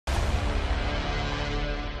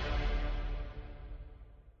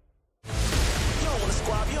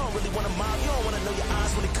don't really wanna mob, you don't wanna know your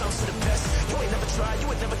odds when it comes to the best. You ain't never tried, you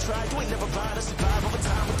ain't never tried, you ain't never tried to survive over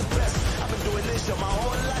time with the best. I've been doing this your my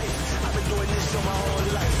whole life. I've been doing this your my whole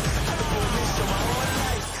life. I've been doing this your my whole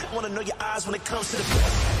life. Wanna know your odds when it comes to the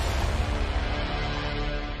best.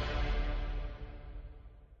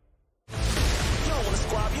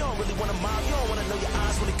 You don't really wanna mob, you don't wanna know your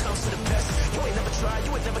odds when it comes to the best. You ain't never tried,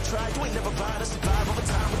 you ain't never tried, you ain't never tried to survive over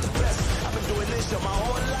time with the best. I've been doing this your my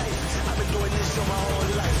whole life. I've been doing this your my whole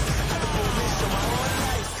life. I've been doing this your my whole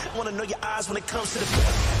life. Wanna know your odds when it comes to the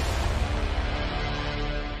best.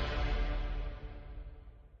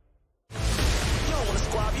 You don't wanna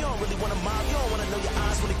squab, you don't really wanna mob, you don't wanna know your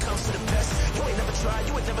odds when it comes to the best. You ain't never tried,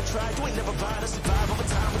 you ain't never tried, you ain't never tried to survive over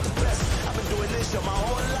time with the best. I've been doing this your my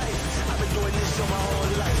whole life. I've been doing this your my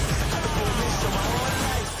whole life. I've been doing this your my whole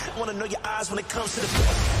life. Wanna know your odds when it comes to the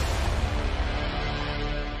best.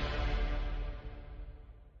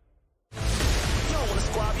 You don't wanna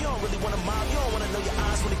squab, you don't really wanna mob, you don't wanna know your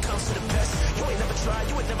odds when it comes to the best. You ain't never tried,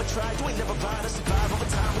 you ain't never tried, you ain't never tried to survive over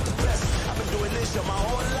time with the best. I've been doing this your my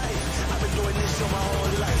whole life. I've been doing this your my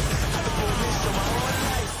whole life. I've been doing this your my whole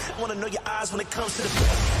life. Wanna know your odds when it comes to the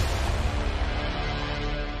best.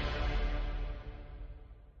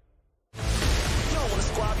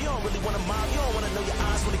 You don't really wanna mob, you don't wanna know your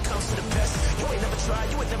odds when it comes to the best. You ain't never tried,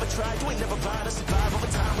 you ain't never tried, you ain't never tried to survive over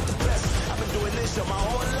time with the best. I've been doing this your my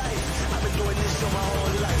whole life. I've been doing this your my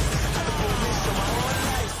whole life. I've been doing this your my whole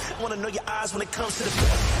life. Wanna know your odds when it comes to the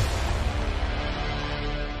best.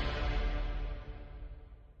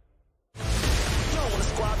 You don't wanna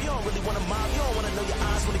squab, you don't really wanna mob, you don't wanna know your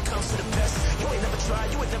odds when it comes to the best. You ain't never tried,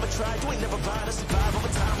 you ain't never tried, you ain't never tried to survive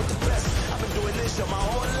over time with the best. I've been doing this your my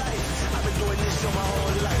whole life. I've been doing this your my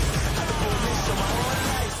whole life. I've been doing this your my whole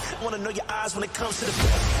life. Wanna know your odds when it comes to the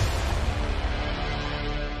best.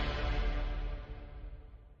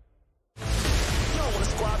 You don't wanna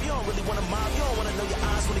squab, you don't really wanna mob, you don't wanna know your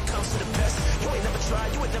odds when it comes to the best. You ain't never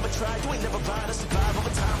tried, you ain't never tried, you ain't never tried to survive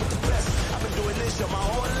over time with the best. I've been doing this your my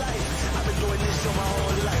whole life. I've been doing this your my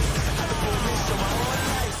whole life. I've been doing this your my whole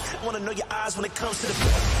life. Wanna know your odds when it comes to the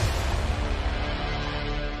best.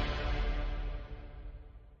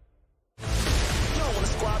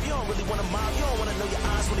 You don't really wanna mob, you don't wanna know your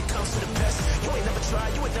odds when it comes to the best. You ain't never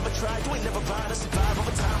tried, you ain't never tried, you ain't never tried to survive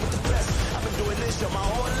over time with the best. I've been doing this your my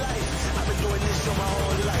whole life. I've been doing this your my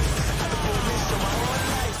whole life. I've been doing this your my whole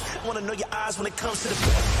life. Wanna know your odds when it comes to the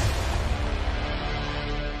best.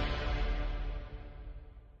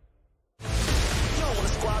 You don't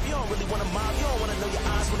wanna squab, you don't really wanna mob, you don't wanna know your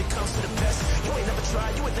odds when it comes to the best. You ain't never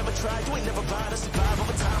tried, you ain't never tried, you ain't never tried to survive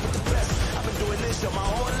over time with the best. I've been doing this your my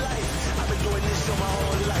whole life. I've been doing this your my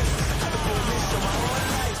whole life. I've been doing this your my whole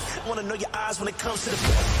life. Wanna know your odds when it comes to the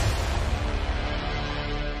best.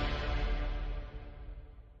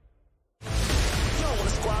 You don't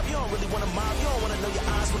wanna squab, you don't really wanna mob, you don't wanna know your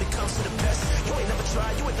odds when it comes to the best. You ain't never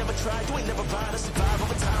tried, you ain't never tried, you ain't never tried to survive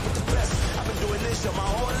over time with the best. I've been doing this your my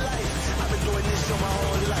whole life. I've been doing this your my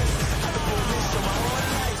whole life. I've been doing this your my whole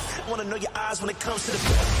life. Wanna know your odds when it comes to the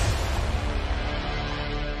best.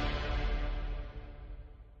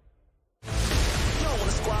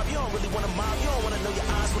 You don't really wanna mob, you don't wanna know your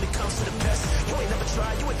odds when it comes to the best. You ain't never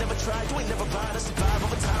tried, you ain't never tried, you ain't never tried to survive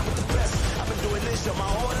over time with the best. I've been doing this your my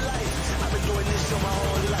whole life. I've been doing this your my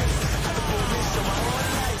whole life. I've been doing this your my whole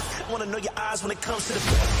life. Wanna know your odds when it comes to the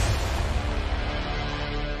best.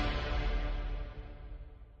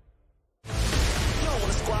 You don't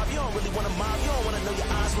wanna squab, you don't really wanna mob, you don't wanna know your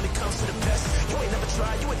odds when it comes to the best. You ain't never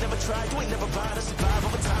tried, you ain't never tried, you ain't never tried to survive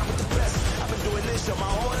over time with the best. I've been doing this your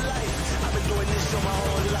my whole life. I've been doing this your my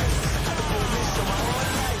whole life. I've been doing this your my whole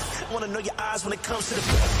life. Wanna know your odds when it comes to the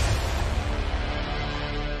best.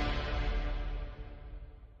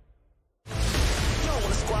 You don't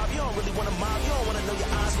wanna squab, you don't really wanna mob, you don't wanna know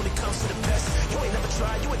your odds when it comes to the best. You ain't never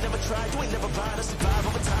tried, you ain't never tried, you ain't never tried to survive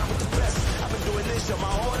over time with the best. I've been doing this your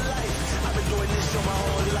my whole life. I've been doing this your my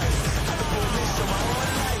whole life. I've been doing this your my whole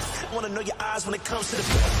life. Wanna know your odds when it comes to the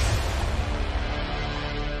best.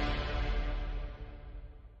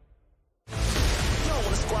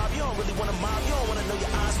 You don't really wanna mob, you don't wanna know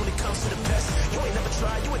your odds when it comes to the best. You ain't never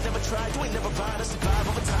tried, you ain't never tried, you ain't never tried to survive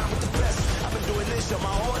over time with the best. I've been doing this your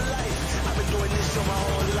my whole life. I've been doing this your my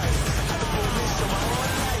whole life. I've been doing this your my whole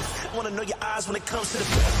life. Wanna know your odds when it comes to the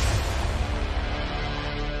best.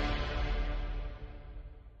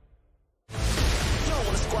 You don't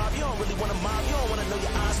wanna squab, you don't really wanna mob, you don't wanna know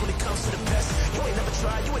your odds when it comes to the best. You ain't never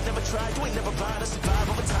tried, you ain't never tried, you ain't never tried to survive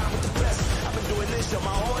over time with the best. I've been doing this your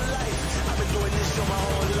my whole life. I've been doing this your my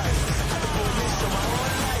whole life. I've been doing this your my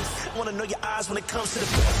whole life. Wanna know your odds when it comes to the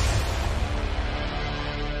best.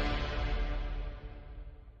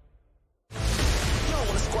 You don't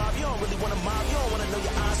wanna squab,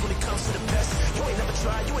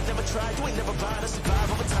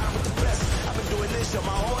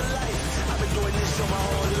 show my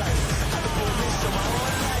whole life. I've been doing this show my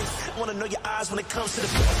whole life. I wanna know your eyes when it comes to the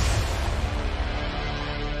best.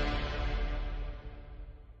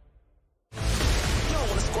 You don't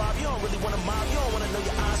wanna squab, you don't really wanna mob, you don't wanna know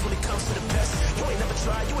your eyes when it comes to the best. You ain't never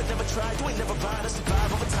tried, you ain't never tried, you ain't never ride or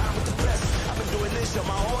survive over time with the best. I've been doing this show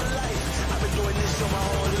my whole life. I've been doing this show my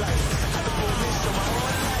whole life. I've been doing this show my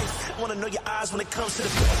whole life. I wanna know your eyes when it comes to the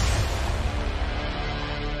best.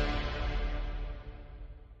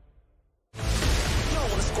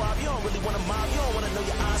 You don't really wanna mob, you don't wanna know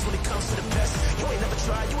your eyes when it comes to the best. You ain't never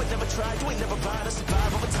tried, you ain't never tried, you ain't never ride or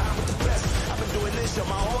survive over time with the best. I've been doing this show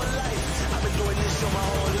my whole life. I've been doing this show my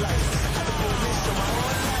whole life. I've been doing this show my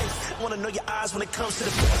whole life. I wanna know your eyes when it comes to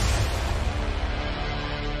the best.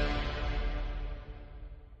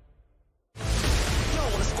 You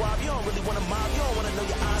don't wanna squab, you don't really wanna mob, you don't wanna know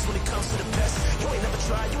your eyes when it comes to the best. You ain't never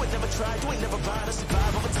tried, you ain't never tried, you ain't never ride or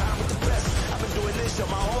survive over time with the best. I've been doing this show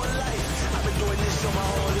my whole life. I've been doing this show my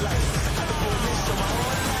whole life. I've been doing this show my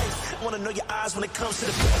whole life. I wanna know your eyes when it comes to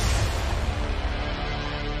the best.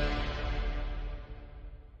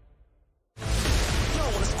 You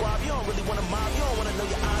don't wanna squab, you don't really wanna mob, you don't wanna know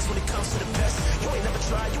your eyes when it comes to the best. You ain't never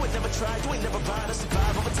tried, you ain't never tried, you ain't never ride or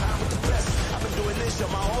survive over time with the best. I've been doing this show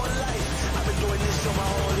my whole life. I've been doing this show my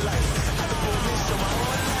whole life. I've been doing this show my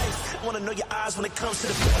whole life. I wanna know your eyes when it comes to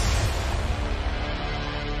the best.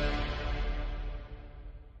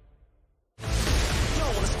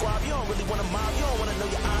 You don't really wanna mob, you don't wanna know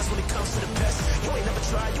your eyes when it comes to the best. You ain't never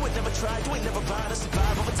tried, you ain't never tried, you ain't never ride or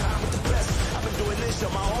survive over time with the best. I've been doing this show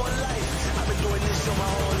my whole life. I've been doing this show my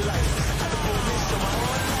whole life. I've been doing this show my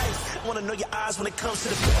whole life. I wanna know your eyes when it comes to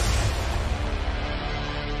the best.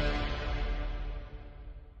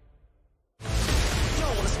 You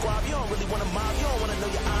don't wanna squab, you don't really wanna mob, you don't wanna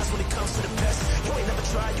know your eyes when it comes to the best. You ain't never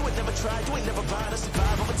tried, you ain't never tried, you ain't never ride or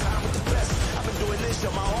survive over time with the best. I've been doing this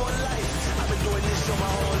show my whole life. I've been doing this show my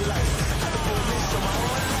whole life. I've been doing this show my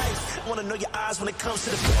whole life. I wanna know your eyes when it comes to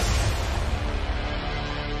the best.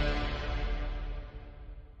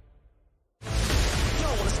 You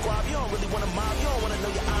don't wanna squab, you don't really wanna mob, you don't wanna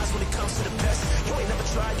know your eyes when it comes to the best. You ain't never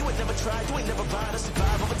tried, you ain't never tried, you ain't never ride or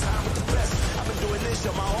survive over time with the best. I've been doing this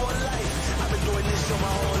show my whole life. I've been doing this show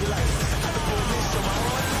my whole life. I've been doing this show my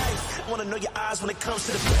whole life. I wanna know your eyes when it comes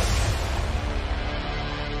to the best.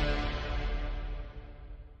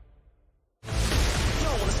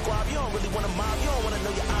 You don't really wanna mob, you don't wanna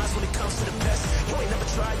know your eyes when it comes to the best. You ain't never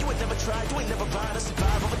tried, you ain't never tried, you ain't never ride or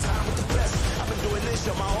survive over time with the best. I've been doing this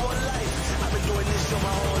show my whole life. I've been doing this show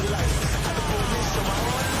my whole life. I've been doing this show my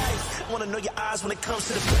whole life. I wanna know your eyes when it comes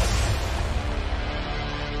to the best.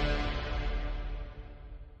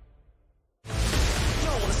 You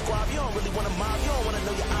don't wanna squab, you don't really wanna mob, you don't wanna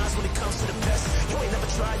know your eyes when it comes to the best. You ain't never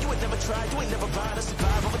tried, you ain't never tried, you ain't never ride or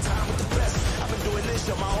survive over time with the best. I've been doing this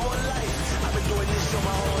show my whole life. I've been doing this show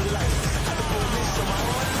my whole life. I've been doing this show my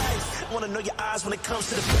whole life. I wanna know your eyes when it comes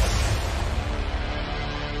to the best.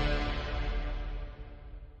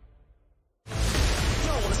 You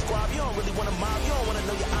don't wanna squab, you don't really wanna mob, you don't wanna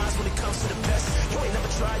know your eyes when it comes to the best. You ain't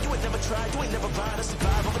never tried, you ain't never tried, you ain't never ride or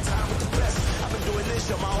survive over time with the best. I've been doing this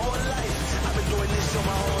show my whole life. I've been doing this show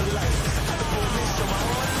my whole life. I've been doing this show my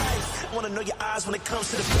whole life. I wanna know your eyes when it comes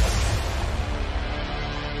to the best.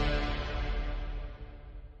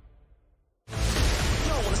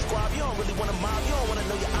 You don't really wanna mob, you don't wanna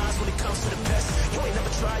know your eyes when it comes to the best. You ain't never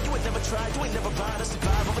tried, you ain't never tried, you ain't never ride or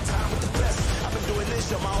survive over time with the best. I've been doing this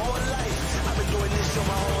show my whole life. I've been doing this show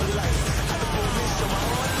my whole life. I've been doing this show my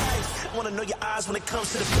whole life. I wanna know your eyes when it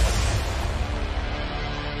comes to the best.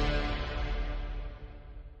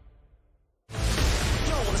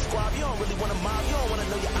 You don't wanna squab, you don't really wanna mob, you don't wanna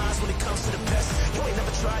know your eyes when it comes to the best. You ain't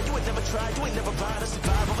never tried, you ain't never tried, you ain't never ride or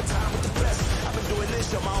survive over time with the best. I've been doing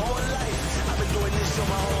this show my whole life. I've been doing this show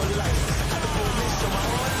my whole life. I've been doing this show my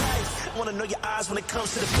whole life. I wanna know your eyes when it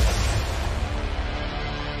comes to the best.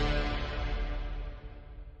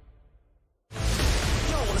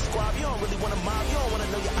 You don't wanna squab, you don't really wanna mob, you don't wanna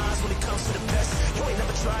know your eyes when it comes to the best. You ain't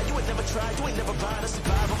never tried, you ain't never tried, you ain't never ride or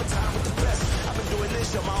survive over time with the best. I've been doing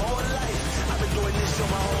this show my whole life. I've been doing this show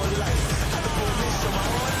my whole life. I've been doing this show my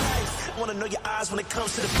whole life. I wanna know your eyes when it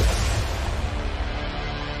comes to the best.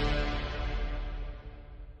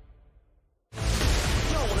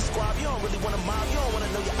 You don't really wanna mob, you don't wanna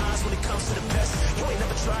know your eyes when it comes to the best. You ain't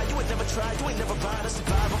never tried, you ain't never tried, you ain't never ride or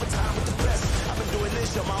survive over time with the best. I've been doing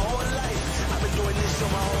this show my whole life. I've been doing this show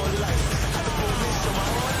my whole life. I've been doing this show my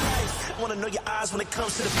whole life. I wanna know your eyes when it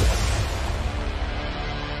comes to the best.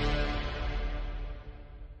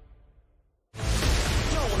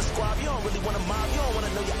 You don't wanna squab, you don't really wanna mob, you don't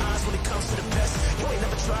wanna know your eyes when it comes to the best. You ain't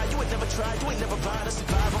never tried, you ain't never tried, you ain't never ride or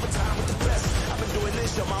survive over time with the best. I've been doing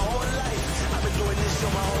this show my whole life. I've been doing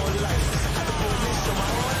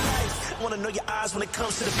wanna know your eyes when it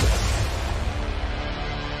comes to the best.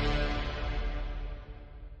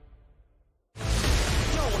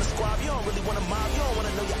 You don't wanna squab, you don't really wanna mob, you don't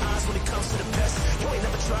wanna know your eyes when it comes to the best. You ain't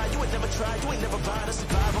never tried, you ain't never tried, you ain't never tried to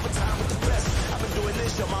survive over time with the best. I've been doing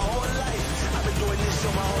this your my whole life. I've been doing this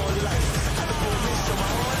your my whole life. I've been doing this your my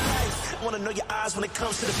whole life. I wanna know your eyes when it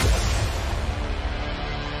comes to the best.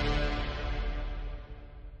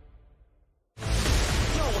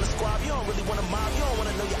 You don't really wanna mob, you don't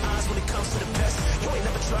wanna know your eyes when it comes to the best. You ain't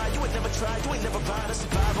never tried, you ain't never tried, you ain't never tried to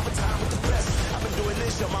survive over time with the best. I've been doing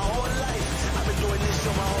this your my whole life. I've been doing this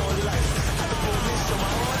your my whole life. I've been doing this your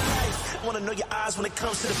my whole life. I wanna know your eyes when it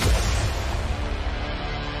comes to the best.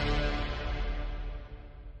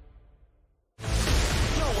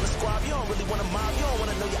 You don't wanna squab, you don't really wanna mob, you don't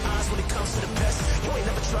wanna know your eyes when it comes to the best. You ain't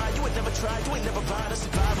never tried, you ain't never tried, you ain't never tried to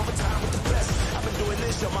survive over time with the best. I've been doing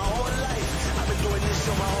this your my whole life. I've been doing this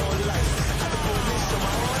your my whole life. I've been doing this your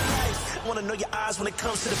my whole life. I wanna know your eyes when it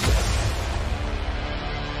comes to the best.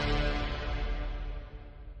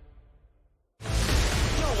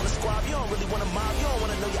 You don't wanna squab, you don't really wanna mob, you don't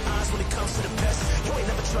wanna know your eyes when it comes to the best. You ain't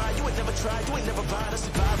never tried, you ain't never tried, you ain't never tried to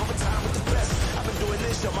survive over time with the best. I've been doing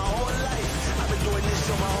this your my whole life. I've been doing this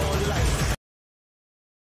your my whole life.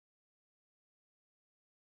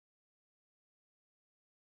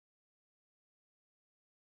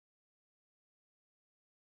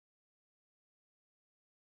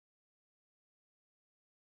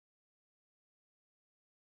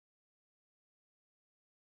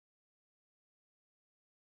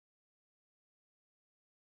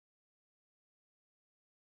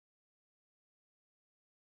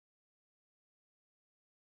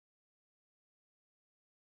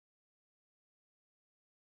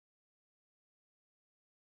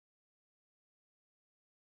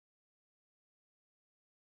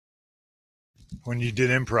 When you did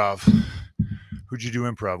improv, who'd you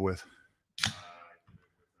do improv with?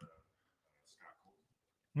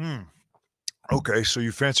 Okay, so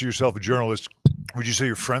you fancy yourself a journalist. Would you say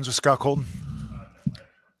you're friends with Scott Colton?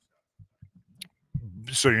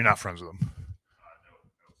 So you're not friends with him?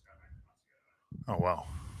 Oh, wow.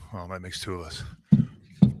 Well, that makes two of us.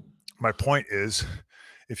 My point is,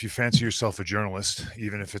 if you fancy yourself a journalist,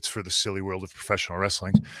 even if it's for the silly world of professional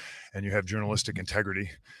wrestling, and you have journalistic integrity,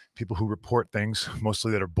 people who report things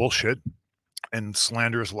mostly that are bullshit and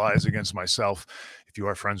slanderous lies against myself. If you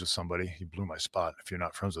are friends with somebody, you blew my spot. If you're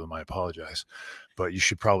not friends with them, I apologize. But you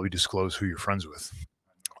should probably disclose who you're friends with.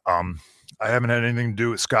 I haven't had anything to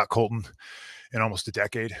do with Scott Colton in almost a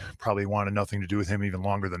decade. Probably wanted nothing to do with him even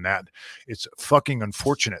longer than that. It's fucking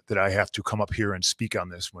unfortunate that I have to come up here and speak on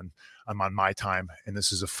this when I'm on my time and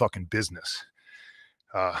this is a fucking business.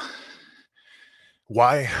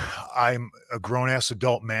 Why I'm a grown-ass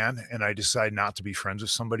adult man and I decide not to be friends with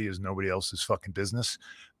somebody is nobody else's fucking business.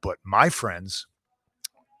 But my friends,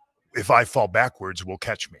 if I fall backwards, will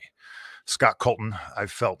catch me. Scott Colton, I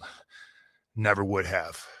felt, never would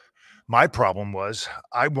have. My problem was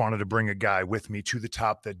I wanted to bring a guy with me to the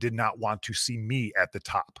top that did not want to see me at the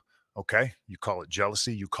top. Okay? You call it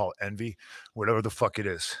jealousy, you call it envy, whatever the fuck it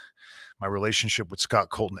is. My relationship with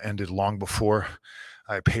Scott Colton ended long before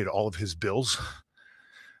I paid all of his bills.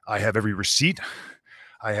 I have every receipt.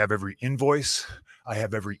 I have every invoice. I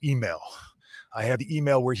have every email. I have the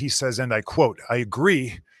email where he says, and I quote, "I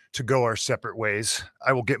agree to go our separate ways.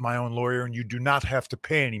 I will get my own lawyer and you do not have to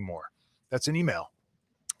pay anymore." That's an email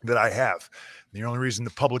that I have. The only reason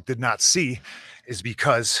the public did not see is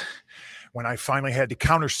because when I finally had to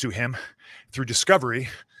countersue him through discovery,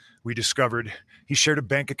 we discovered he shared a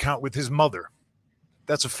bank account with his mother.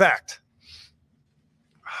 That's a fact.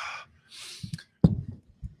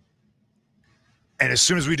 And as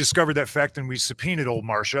soon as we discovered that fact and we subpoenaed old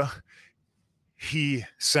Marcia, he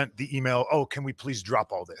sent the email, "Oh, can we please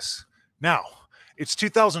drop all this?" Now, it's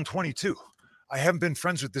 2022. I haven't been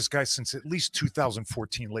friends with this guy since at least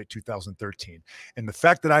 2014, late 2013. And the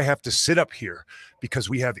fact that I have to sit up here because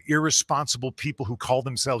we have irresponsible people who call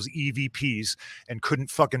themselves EVPs and couldn't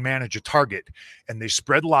fucking manage a target, and they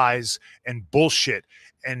spread lies and bullshit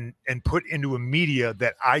and put into a media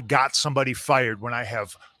that I got somebody fired when I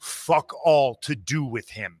have fuck all to do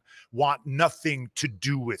with him. Want nothing to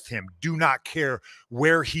do with him. Do not care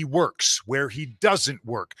where he works, where he doesn't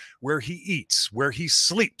work, where he eats, where he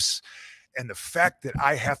sleeps. And the fact that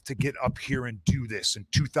I have to get up here and do this in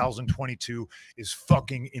 2022 is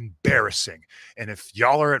fucking embarrassing. And if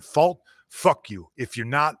y'all are at fault, fuck you. If you're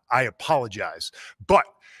not, I apologize. But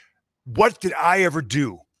what did I ever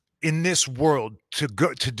do in this world to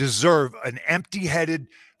deserve an empty-headed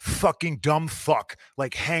fucking dumb fuck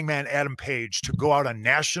like Hangman Adam Page to go out on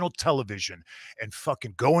national television and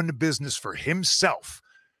fucking go into business for himself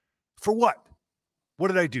For what? What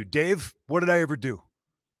did I do? Dave, what did I ever do?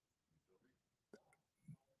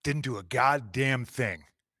 Didn't do a goddamn thing.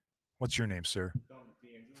 What's your name, sir?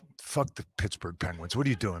 Fuck the Pittsburgh Penguins. What are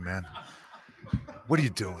you doing, man? What are you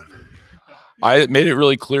doing? I made it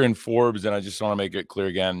really clear in Forbes, and I just want to make it clear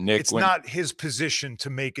again. Nick, it's not his position to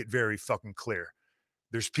make it very fucking clear.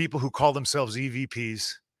 There's people who call themselves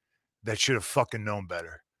EVPs that should have fucking known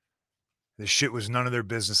better. This shit was none of their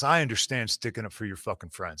business. I understand sticking up for your fucking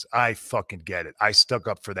friends. I fucking get it. I stuck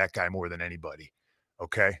up for that guy more than anybody.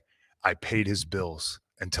 Okay? I paid his bills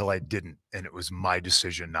until I didn't, and it was my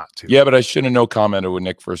decision not to. Yeah, but I shouldn't have no commented when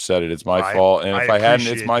Nick first said it. It's my fault. And if I hadn't,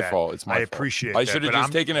 it's my fault. It's my fault. I appreciate I should have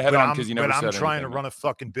just taken it head on because you never said anything. But I'm trying to run a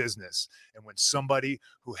fucking business. And when somebody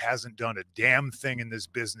who hasn't done a damn thing in this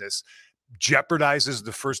business jeopardizes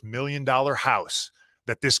the first $1 million house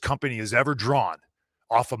that this company has ever drawn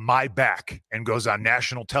off of my back and goes on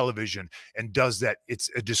national television and does that, it's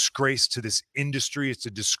a disgrace to this industry. It's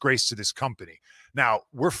a disgrace to this company. Now,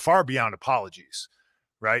 we're far beyond apologies,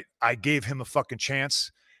 right? I gave him a fucking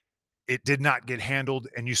chance. It did not get handled,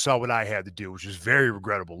 and you saw what I had to do, which is very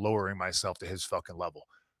regrettable, lowering myself to his fucking level.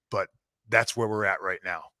 But that's where we're at right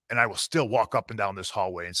now. And I will still walk up and down this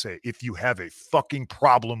hallway and say, if you have a fucking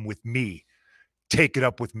problem with me, take it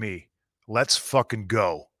up with me. Let's fucking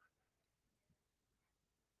go.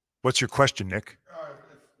 What's your question, Nick?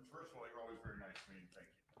 First of all, you're always very nice to me. Thank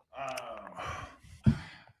you.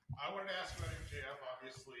 I wanted to ask about MJF.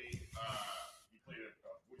 Obviously, he played a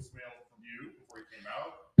voicemail from you before he came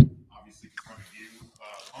out. Obviously, confronted you,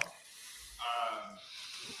 Punk.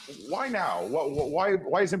 Why now?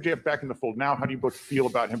 Why is MJF back in the fold now? How do you both feel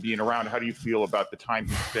about him being around? How do you feel about the time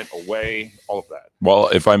he spent away? All of that. Well,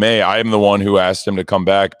 if I may, I am the one who asked him to come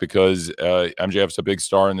back because MJF's a big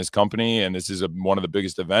star in this company, and this is one of the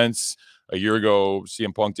biggest events. A year ago,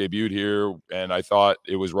 CM Punk debuted here, and I thought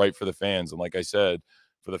it was right for the fans. And like I said,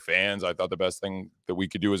 for the fans, I thought the best thing that we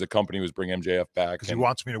could do as a company was bring MJF back. Because he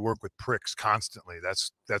wants me to work with pricks constantly.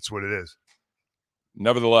 That's what it is.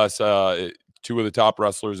 Nevertheless, two of the top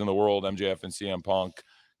wrestlers in the world, MJF and CM Punk,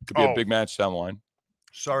 could be a big match down the line.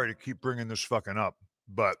 Sorry to keep bringing this fucking up,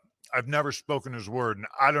 but I've never spoken his word, and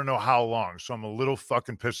I don't know how long, so I'm a little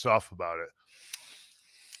fucking pissed off about it.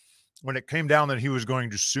 When it came down that he was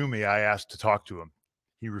going to sue me, I asked to talk to him.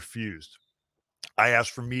 He refused. I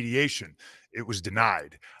asked for mediation. It was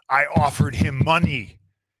denied. I offered him money.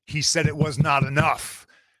 He said it was not enough.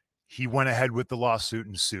 He went ahead with the lawsuit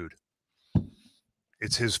and sued.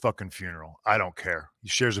 It's his fucking funeral. I don't care. He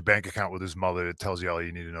shares a bank account with his mother that tells you all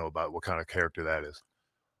you need to know about what kind of character that is.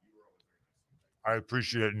 I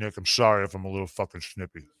appreciate it, Nick. I'm sorry if I'm a little fucking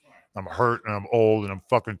snippy. I'm hurt and I'm old and I'm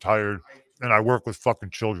fucking tired and I work with fucking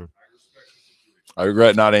children. I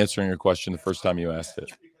regret not answering your question the first time you asked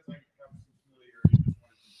it.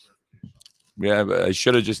 Yeah, but I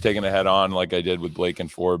should have just taken it head on like I did with Blake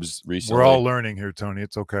and Forbes recently. We're all learning here, Tony.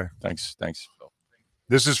 It's okay. Thanks.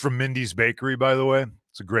 This is from Mindy's Bakery, by the way.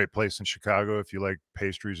 It's a great place in Chicago. If you like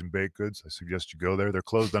pastries and baked goods, I suggest you go there. They're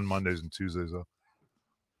closed on Mondays and Tuesdays, though.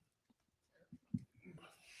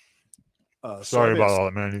 Sorry about all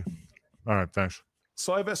that, Mandy. All right, thanks.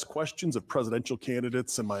 So I've asked questions of presidential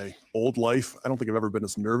candidates in my old life. I don't think I've ever been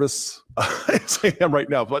as nervous as I am right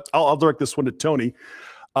now, but I'll direct this one to Tony.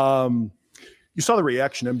 You saw the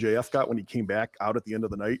reaction MJF got when he came back out at the end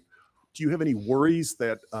of the night. Do you have any worries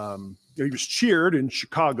that he was cheered in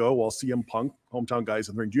Chicago while CM Punk, hometown guys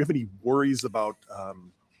in the ring? Do you have any worries about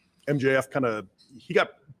MJF he got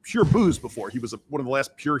pure boos before. He was one of the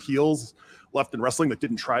last pure heels left in wrestling that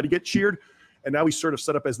didn't try to get cheered. And now he's sort of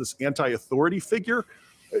set up as this anti-authority figure.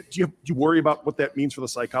 Do you worry about what that means for the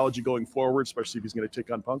psychology going forward, especially if he's going to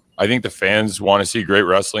take on Punk? I think the fans want to see great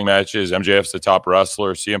wrestling matches. MJF's the top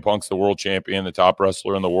wrestler. CM Punk's the world champion, the top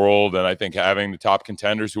wrestler in the world. And I think having the top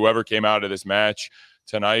contenders, whoever came out of this match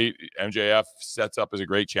tonight, MJF sets up as a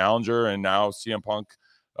great challenger. And now CM Punk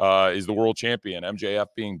is the world champion. MJF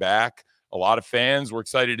being back, a lot of fans were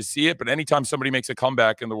excited to see it. But anytime somebody makes a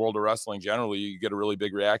comeback in the world of wrestling, generally you get a really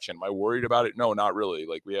big reaction. Am I worried about it? No, not really.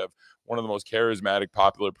 Like, we have one of the most charismatic,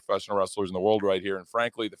 popular professional wrestlers in the world right here. And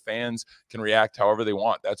frankly, the fans can react however they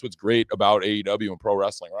want. That's what's great about AEW and pro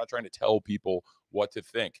wrestling. We're not trying to tell people what to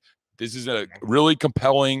think. This is a really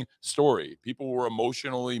compelling story. People were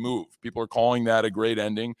emotionally moved. People are calling that a great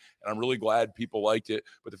ending. And I'm really glad people liked it.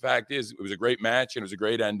 But the fact is, it was a great match and it was a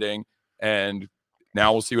great ending. And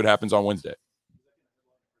now we'll see what happens on Wednesday.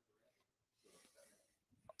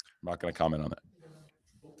 I'm not going to comment on that.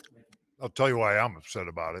 I'll tell you why I'm upset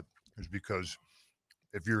about it. Is because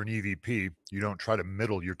if you're an EVP, you don't try to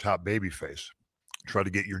middle your top babyface. try to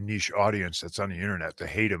get your niche audience that's on the internet to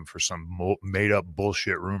hate him for some made up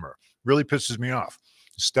bullshit rumor. Really pisses me off.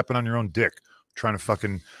 Stepping on your own dick, trying to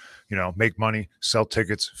fucking, make money, sell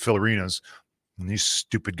tickets, fill arenas. And these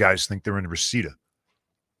stupid guys think they're in Reseda.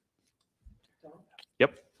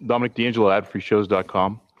 Yep. Dominic D'Angelo,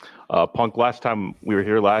 adfreeshows.com. Punk, last time we were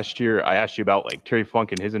here last year, I asked you about like Terry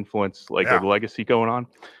Funk and his influence, like the legacy going on.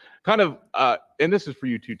 Kind of, and this is for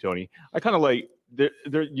you too, Tony. I kind of like,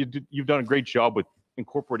 you've done a great job with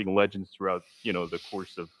incorporating legends throughout, the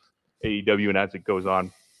course of AEW and as it goes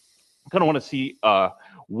on. I kind of want to see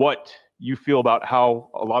what you feel about how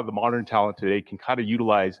a lot of the modern talent today can kind of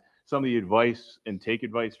utilize some of the advice and take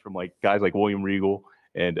advice from like guys like William Regal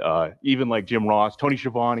and even like Jim Ross, Tony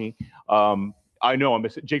Schiavone. I know I'm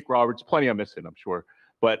missing Jake Roberts, plenty I'm missing, I'm sure.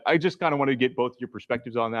 But I just kind of want to get both your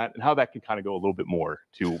perspectives on that and how that can kind of go a little bit more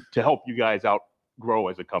to help you guys out grow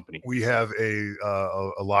as a company. We have a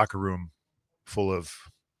locker room full of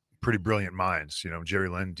pretty brilliant minds. Jerry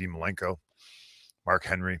Lynn, Dean Malenko, Mark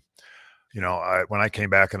Henry. When I came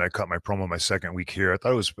back and I cut my promo my second week here, I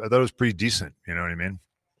thought it was pretty decent. You know what I mean?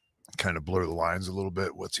 Kind of blur the lines a little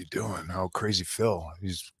bit. What's he doing? How crazy Phil?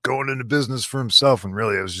 He's going into business for himself. And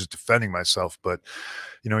really, I was just defending myself. But,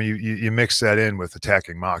 you mix that in with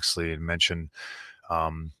attacking Moxley and mention,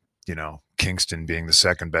 Kingston being the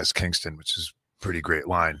second best Kingston, which is a pretty great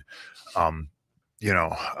line. But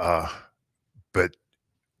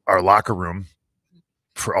our locker room,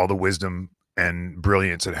 for all the wisdom and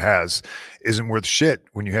brilliance it has, isn't worth shit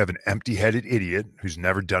when you have an empty-headed idiot who's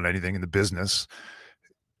never done anything in the business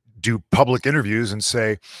do public interviews and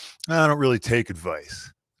say, I don't really take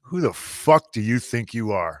advice. Who the fuck do you think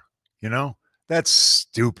you are? That's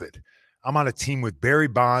stupid. I'm on a team with Barry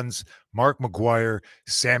Bonds, Mark McGuire,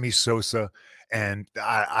 Sammy Sosa, and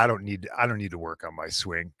I don't need to work on my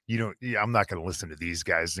swing. I'm not going to listen to these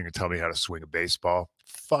guys. They're going to tell me how to swing a baseball.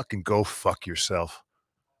 Fucking go fuck yourself.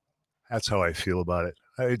 That's how I feel about it.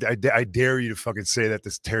 I dare you to fucking say that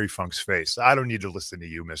to Terry Funk's face. I don't need to listen to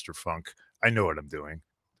you, Mr. Funk. I know what I'm doing.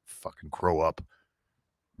 Fucking grow up.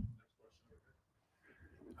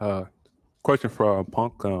 Question for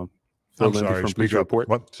Punk. Phil I'm Lindsay sorry, from Bleacher Report.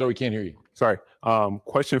 What? So we can't hear you. Sorry.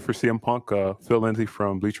 Question for CM Punk. Phil Lindsay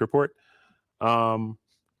from Bleacher Report. I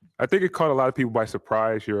think it caught a lot of people by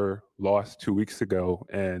surprise your loss 2 weeks ago,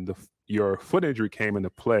 and your foot injury came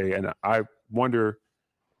into play. And I wonder,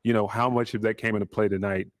 how much of that came into play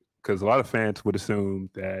tonight? Because a lot of fans would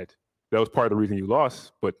assume that was part of the reason you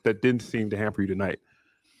lost, but that didn't seem to hamper you tonight.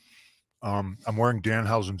 I'm wearing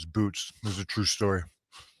Danhausen's boots. This is a true story.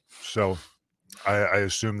 So I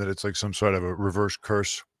assume that it's like some sort of a reverse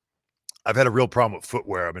curse. I've had a real problem with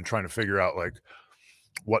footwear. I've been trying to figure out like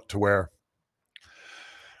what to wear.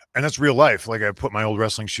 And that's real life. Like I put my old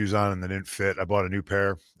wrestling shoes on and they didn't fit. I bought a new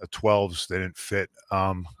pair of 12s. They didn't fit.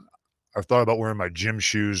 I've thought about wearing my gym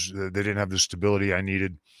shoes. They didn't have the stability I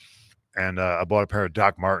needed. And I bought a pair of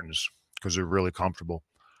Doc Martens because they're really comfortable.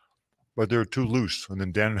 But they're too loose. And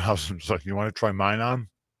then Danhausen's like, you want to try mine on?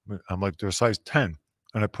 I'm like, they're a size 10.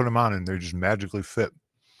 And I put them on and they just magically fit.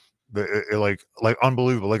 They're like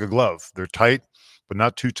unbelievable, like a glove. They're tight, but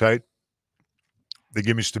not too tight. They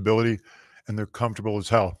give me stability and they're comfortable as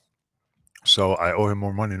hell. So I owe him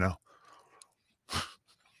more money now. Hi,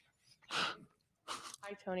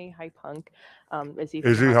 Tony. Hi, Punk. Izzy,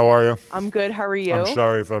 how are you? I'm good. How are you? I'm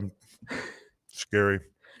sorry if I'm scary.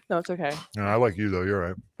 No, it's okay. No, I like you, though. You're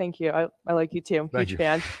right. Thank you. I like you, too. Thank Huge you.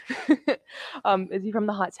 fan. Izzy from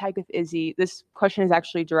the Hot Tag with Izzy. This question is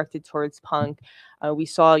actually directed towards Punk. We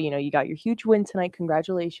saw, you got your huge win tonight.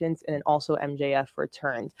 Congratulations. And then also MJF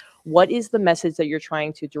returned. What is the message that you're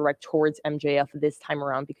trying to direct towards MJF this time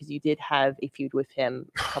around? Because you did have a feud with him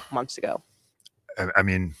a couple months ago. I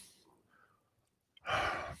mean,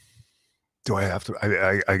 do I have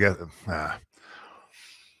to? I guess.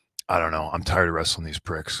 I don't know. I'm tired of wrestling these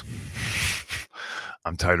pricks.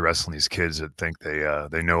 I'm tired of wrestling these kids that think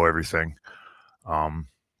they know everything. But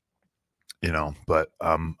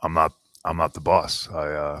I'm not the boss.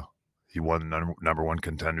 He won the number one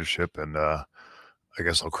contendership, and I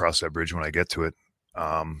guess I'll cross that bridge when I get to it.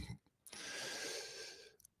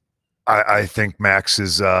 I think Max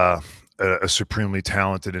is a supremely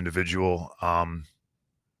talented individual,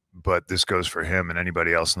 but this goes for him and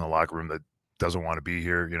anybody else in the locker room that doesn't want to be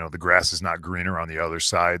here. The grass is not greener on the other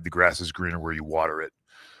side. The grass is greener where you water it.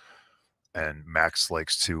 And Max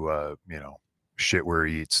likes to, shit where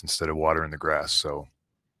he eats instead of watering the grass. So,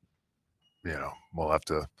 we'll have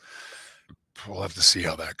to see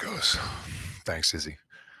how that goes. Thanks, Izzy.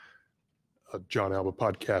 John Alba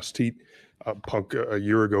podcast. Punk, a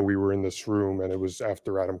year ago, we were in this room and it was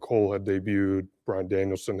after Adam Cole had debuted, Bryan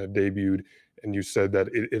Danielson had debuted, and you said that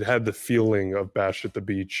it had the feeling of Bash at the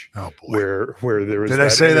Beach, Oh boy. where there was Did that I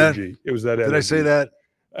say energy. that? It was that energy. Did I say that?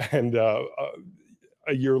 And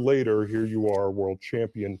a year later, here you are, world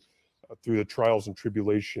champion. Through the trials and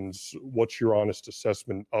tribulations, what's your honest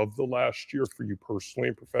assessment of the last year for you personally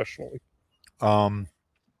and professionally?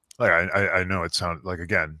 Like I know it sounds like,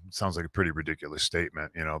 again, it sounds like a pretty ridiculous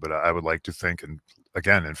statement, you know, but I would like to think, and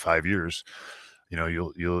again, in 5 years, you know,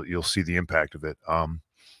 you'll see the impact of it.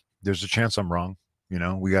 There's a chance I'm wrong. You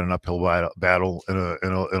know, we got an uphill battle in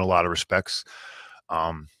a lot of respects.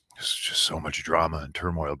 There's just so much drama and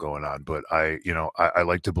turmoil going on, but I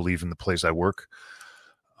like to believe in the place I work.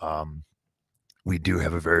 We do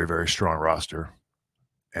have a very, very strong roster.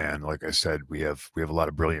 And like I said, we have a lot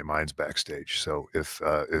of brilliant minds backstage. So if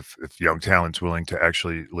young talent's willing to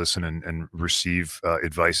actually listen and receive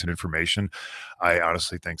advice and information, I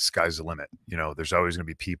honestly think sky's the limit. You know, there's always going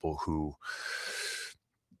to be people who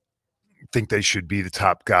think they should be the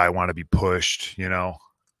top guy, want to be pushed, you know.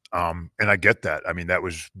 And I get that. I mean, that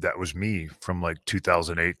was me from like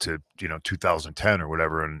 2008 to 2010 or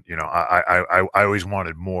whatever. And you know, I always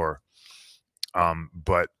wanted more.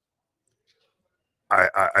 But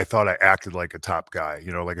I thought I acted like a top guy,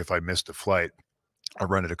 you know, like if I missed a flight, I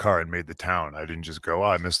rented a car and made the town. I didn't just go, oh,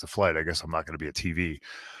 I missed the flight, I guess I'm not going to be a TV.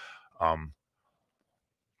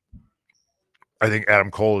 I think Adam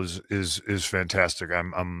Cole is fantastic.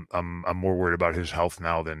 I'm more worried about his health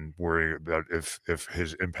now than worrying about if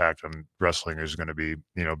his impact on wrestling is going to be,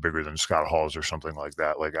 you know, bigger than Scott Hall's or something like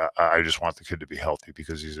that. Like I just want the kid to be healthy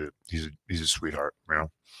because he's a sweetheart, you know.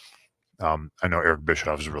 I know Eric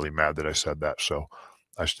Bischoff is really mad that I said that, so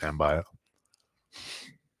I stand by it.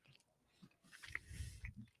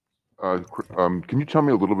 Can you tell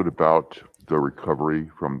me a little bit about the recovery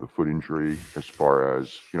from the foot injury? As far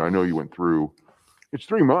as, you know, I know you went through. It's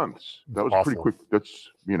 3 months. That was Awful. pretty quick. That's,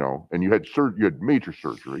 you know, and you had major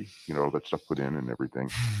surgery. You know, that stuff put in and everything.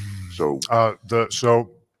 So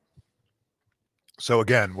so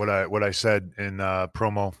again, what I said in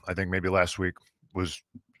promo, I think maybe last week was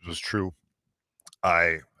true.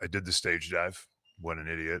 I did the stage dive. What an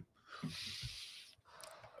idiot.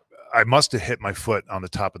 I must have hit my foot on the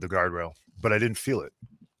top of the guardrail, but I didn't feel it.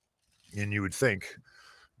 And you would think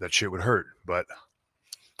that shit would hurt, but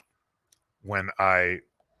when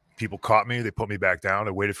people caught me, they put me back down.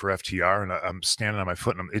 I waited for FTR, and I'm standing on my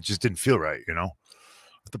foot, and it just didn't feel right, you know.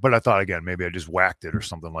 But I thought, again, maybe I just whacked it or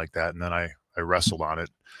something like that, and then I wrestled on it,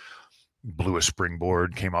 blew a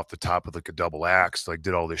springboard, came off the top of like a double axe, like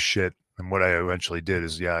did all this shit. And what I eventually did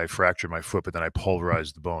is, I fractured my foot, but then I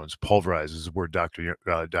pulverized the bones. Pulverize is the word Dr.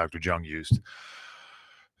 Jung used.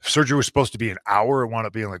 Surgery was supposed to be an hour. It wound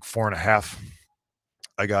up being like 4.5.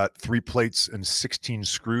 I got 3 plates and 16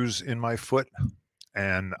 screws in my foot,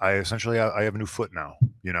 and I essentially I have a new foot now.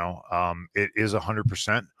 You know, it is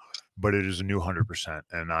 100%, but it is a new 100%.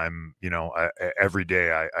 And I'm, you know, every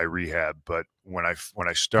day I rehab. But when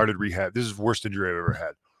I started rehab, this is the worst injury I've ever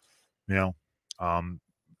had. You know,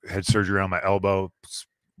 had surgery on my elbow,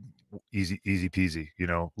 easy peasy. You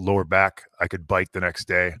know, lower back, I could bike the next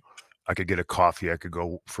day. I could get a coffee. I could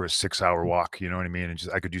go for a 6-hour walk. You know what I mean? And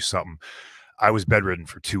I could do something. I was bedridden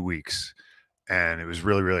for 2 weeks, and it was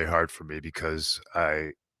really, really hard for me because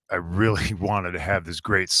I really wanted to have this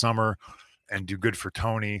great summer and do good for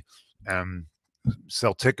Toni and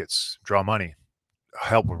sell tickets, draw money,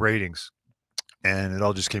 help with ratings. And it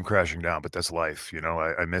all just came crashing down, but that's life. You know,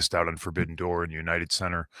 I missed out on Forbidden Door and United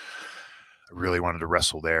Center. I really wanted to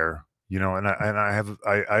wrestle there, you know, and I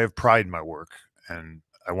have pride in my work, and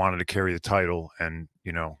I wanted to carry the title and,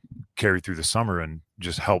 you know, carry through the summer and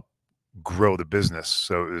just help grow the business.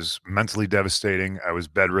 So it was mentally devastating. I was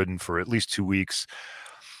bedridden for at least 2 weeks.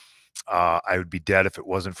 I would be dead if it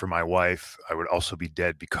wasn't for my wife. I would also be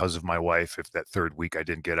dead because of my wife if that 3rd week I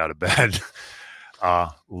didn't get out of bed.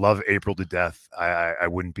 Love April to death. I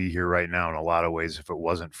wouldn't be here right now in a lot of ways if it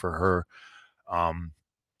wasn't for her.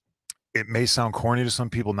 It may sound corny to some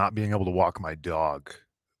people, not being able to walk my dog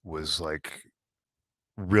was like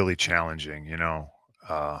really challenging, you know.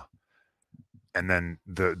 And then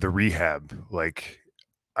the rehab, like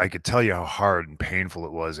I could tell you how hard and painful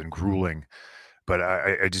it was and grueling, but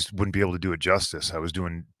I just wouldn't be able to do it justice. I was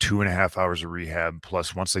doing 2.5 hours of rehab.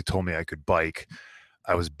 Plus, once they told me I could bike,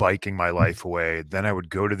 I was biking my life away. Then I would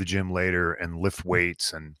go to the gym later and lift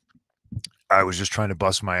weights. And I was just trying to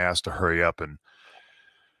bust my ass to hurry up, and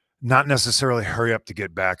not necessarily hurry up to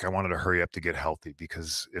get back. I wanted to hurry up to get healthy,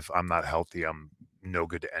 because if I'm not healthy, I'm no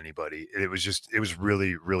good to anybody. It was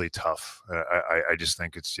really, really tough. I just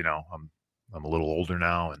think it's, you know, I'm a little older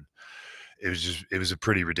now, and it was a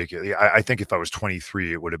pretty ridiculous. I think if I was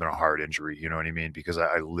 23, it would have been a hard injury. You know what I mean? Because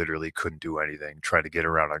I literally couldn't do anything. Trying to get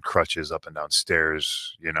around on crutches up and down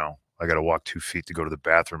stairs. You know, I got to walk 2 feet to go to the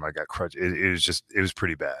bathroom. I got crutches. It was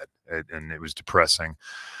pretty bad, and it was depressing.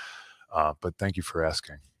 But thank you for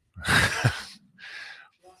asking.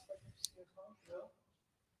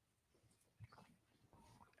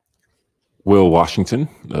 Will Washington,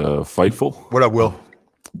 Fightful. What up, Will?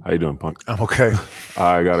 How you doing, Punk? I'm okay.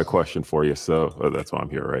 I got a question for you. So that's why I'm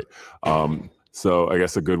here, right? So I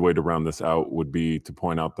guess a good way to round this out would be to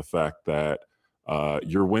point out the fact that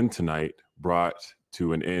your win tonight brought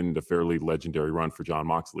to an end a fairly legendary run for Jon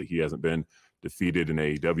Moxley. He hasn't been defeated in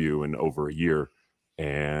AEW in over a year.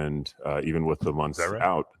 And even with the months right?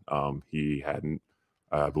 out, he hadn't,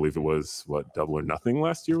 I believe it was, Double or Nothing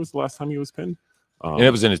last year was the last time he was pinned. And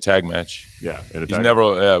it was in a tag match. Yeah. He's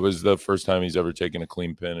never, it was the first time he's ever taken a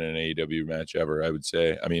clean pin in an AEW match ever, I would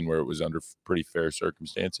say. I mean, where it was under pretty fair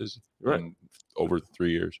circumstances. Right. Over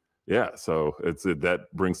 3 years. Yeah. So that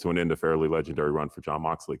brings to an end a fairly legendary run for Jon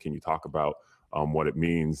Moxley. Can you talk about what it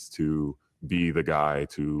means to be the guy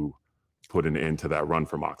to put an end to that run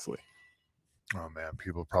for Moxley? Oh, man.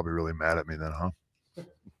 People are probably really mad at me then, huh?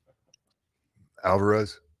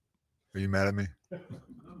 Alvarez, are you mad at me? All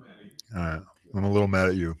right. I'm a little mad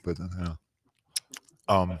at you, but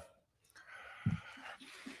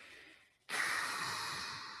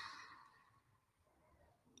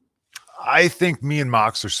I think me and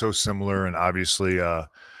Mox are so similar, and obviously we got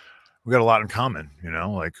a lot in common. You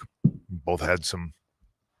know, like both had some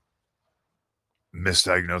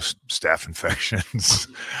misdiagnosed staph infections.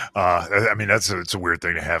 I mean, it's a weird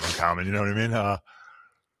thing to have in common. You know what I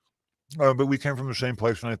mean? But we came from the same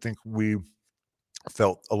place, and I think we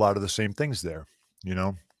felt a lot of the same things there, you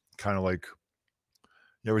know, kind of like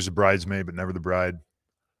there was a bridesmaid, but never the bride.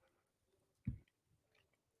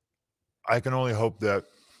 I can only hope that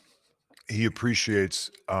he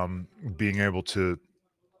appreciates being able to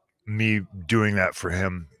me doing that for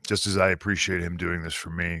him, just as I appreciate him doing this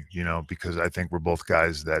for me, you know, because I think we're both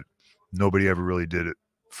guys that nobody ever really did it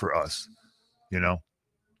for us, you know.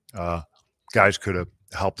 Guys could have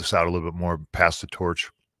helped us out a little bit more, passed the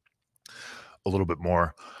torch a little bit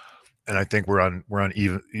more, and I think we're on an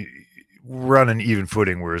even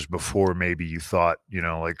footing. Whereas before, maybe you thought, you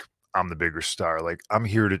know, like I'm the bigger star. Like I'm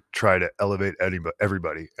here to try to elevate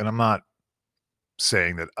everybody, and I'm not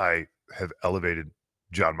saying that I have elevated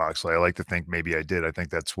Jon Moxley. I like to think maybe I did. I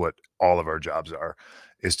think that's what all of our jobs are,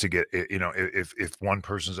 is to get, you know, if one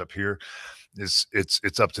person's up here,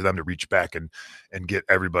 it's up to them to reach back and get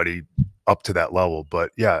everybody up to that level.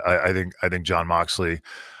 But yeah, I think Jon Moxley.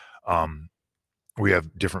 We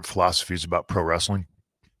have different philosophies about pro wrestling,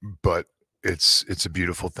 but it's a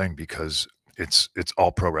beautiful thing because it's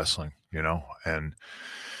all pro wrestling, you know, and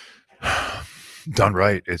done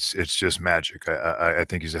right, it's just magic. I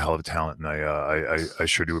think he's a hell of a talent, and I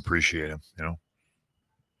sure do appreciate him, you know.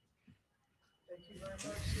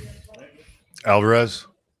 Alvarez,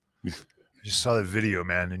 I just saw that video,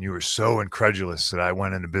 man, and you were so incredulous that I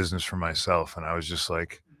went into business for myself, and I was just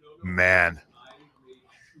like, man.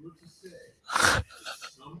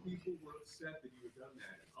 Some people were upset that you had done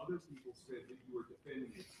that, and other people said that you were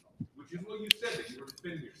defending yourself, which is what you said, that you were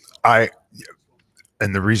defending yourself.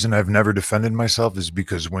 And the reason I've never defended myself is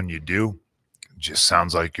because when you do, it just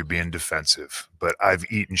sounds like you're being defensive. But I've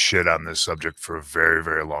eaten shit on this subject for a very,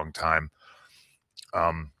 very long time.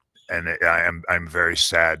 And I'm very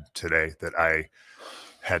sad today that I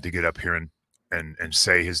had to get up here and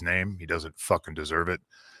say his name. He doesn't fucking deserve it,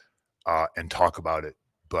 and talk about it.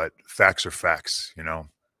 But facts are facts, you know.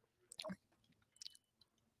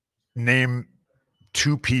 Name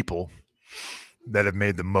 2 people that have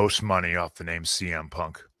made the most money off the name CM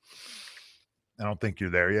Punk. I don't think you're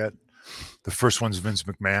there yet. The first one's Vince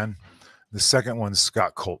McMahon. The second one's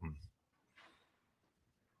Scott Colton.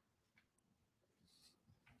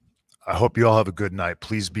 I hope you all have a good night.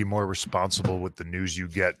 Please be more responsible with the news you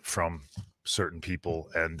get from certain people.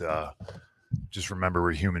 And just remember,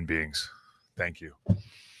 we're human beings. Thank you.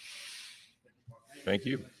 Thank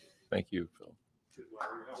you. Thank you, Phil.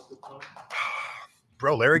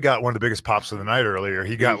 Bro, Larry got one of the biggest pops of the night earlier.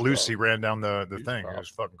 He got loose. He ran down the thing. It was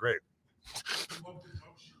fucking great.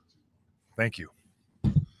 Thank you.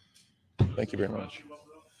 Thank you very much.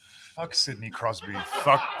 Fuck Sidney Crosby.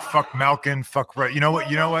 Fuck Malkin. Fuck right. You know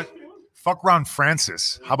what? Fuck Ron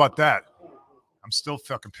Francis. How about that? I'm still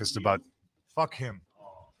fucking pissed about. Fuck him.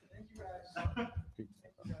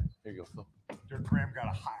 Here you go, Phil. Dirk Graham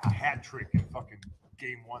got a hat trick in fucking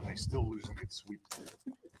game 1. They still lose and get swept.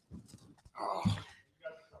 Oh.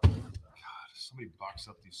 God, somebody box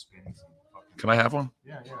up these spins. Can I have one?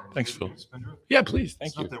 Yeah. Thanks, Phil. Spin drip? Yeah, please. Thank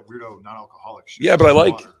It's you. not that weirdo non-alcoholic shit. Yeah, but I It's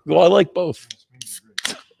like. water. Well, I like both.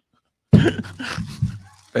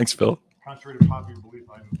 Thanks, Phil. Contrary to popular belief,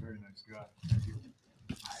 I'm a very nice guy. Thank you.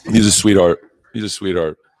 He's a sweetheart. He's a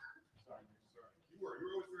sweetheart.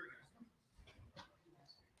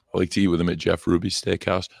 I like to eat with him at Jeff Ruby's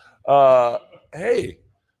Steakhouse. Hey,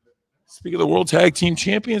 speaking of the World Tag Team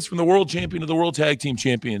Champions, from the World Champion to the World Tag Team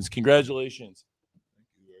Champions, congratulations.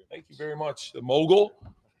 Thank you very much. The mogul.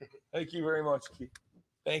 Thank you very much, Keith.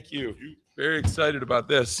 Thank you. Very excited about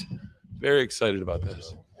this. Very excited about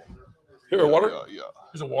this. Here, water? Yeah.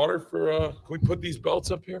 There's a water for, can we put these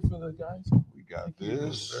belts up here for the guys? We got Thank you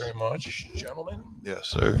this. very much, gentlemen. Yes,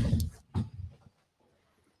 sir.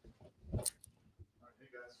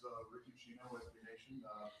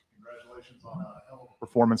 Congratulations on a hell of a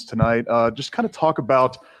performance tonight. Just kind of talk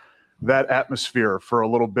about that atmosphere for a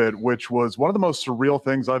little bit, which was one of the most surreal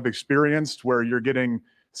things I've experienced, where you're getting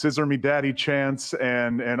 "Scissor Me Daddy" chants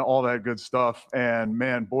and all that good stuff. And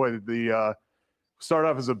man, boy, the start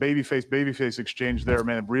off as a babyface exchange there,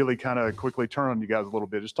 man, really kind of quickly turned on you guys a little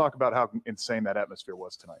bit. Just talk about how insane that atmosphere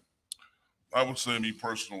was tonight. I would say, me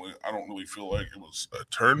personally, I don't really feel like it was a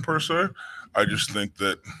turn per se. I just think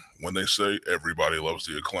that when they say everybody loves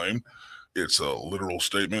the Acclaim, it's a literal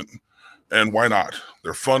statement. And why not?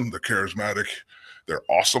 They're fun, they're charismatic, they're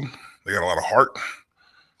awesome, they got a lot of heart.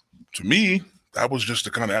 To me, that was just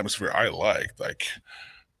the kind of atmosphere I liked. Like,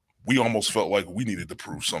 we almost felt like we needed to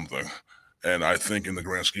prove something. And I think in the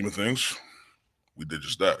grand scheme of things, we did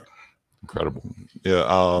just that. Incredible.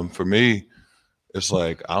 Yeah, for me, it's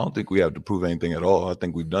like, I don't think we have to prove anything at all. I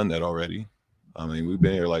think we've done that already. I mean, we've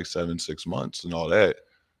been here like 6 months and all that.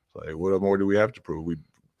 Like, what more do we have to prove? We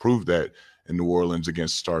proved that in New Orleans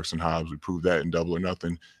against Starks and Hobbs. We proved that in Double or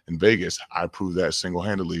Nothing in Vegas. I proved that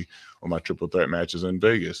single-handedly on my triple threat matches in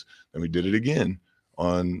Vegas. And we did it again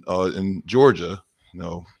on in Georgia. You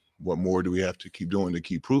know, what more do we have to keep doing to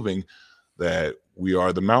keep proving that we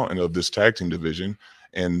are the mountain of this tag team division?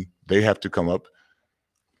 And they have to come up,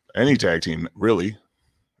 any tag team really,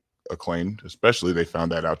 Acclaimed, especially, they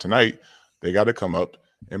found that out tonight. They got to come up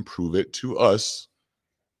and prove it to us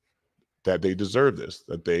that they deserve this,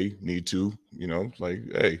 that they need to, you know, like,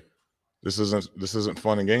 hey, this isn't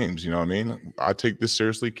fun and games. You know what I mean? I take this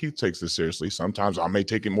seriously. Keith takes this seriously. Sometimes I may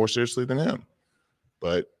take it more seriously than him,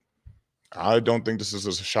 but I don't think this is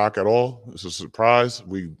a shock at all. It's a surprise.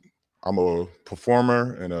 I'm a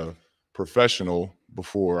performer and a professional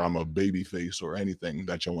before I'm a baby face or anything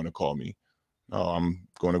that you want to call me. No, I'm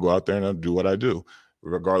going to go out there and I'll do what I do,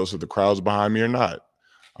 regardless if the crowd's behind me or not.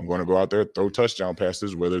 I'm going to go out there, throw touchdown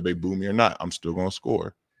passes, whether they boo me or not. I'm still going to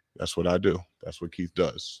score. That's what I do. That's what Keith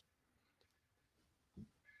does.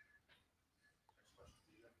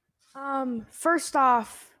 First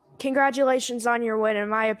off, congratulations on your win. In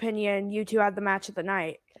my opinion, you two had the match of the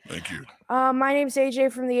night. Thank you. My name's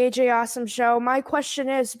AJ from the AJ Awesome Show. My question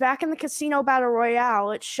is, back in the Casino Battle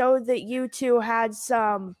Royale, it showed that you two had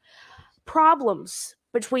some problems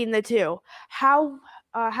between the two. How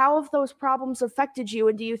have those problems affected you,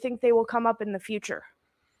 and do you think they will come up in the future?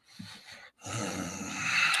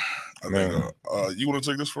 I think, you want to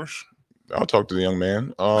take this first? I'll talk to the young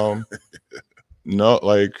man. No,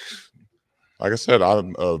 like I said,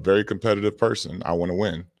 I'm a very competitive person. I want to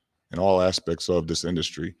win in all aspects of this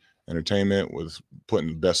industry. Entertainment, with putting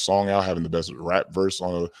the best song out, having the best rap verse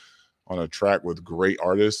on a track with great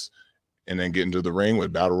artists, and then getting to the ring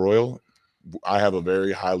with Battle Royal. I have a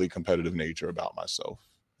very highly competitive nature about myself,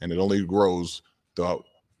 and it only grows the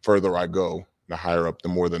further I go, the higher up, the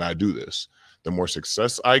more than I do this. The more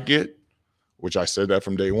success I get, which I said that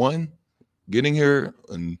from day one, getting here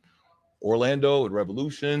in Orlando at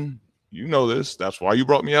Revolution, you know this. That's why you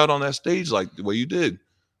brought me out on that stage like the way you did.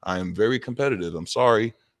 I am very competitive. I'm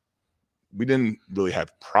sorry. We didn't really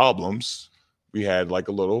have problems. We had like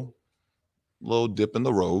a little dip in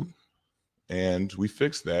the road, and we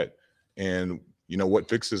fixed that. And you know what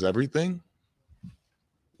fixes everything?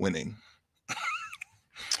 Winning.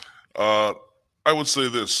 I would say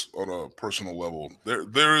this on a personal level.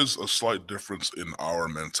 There is a slight difference in our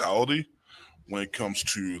mentality when it comes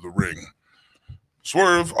to the ring.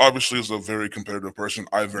 Swerve obviously is a very competitive person.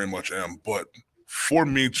 I very much am. But for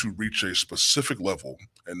me to reach a specific level,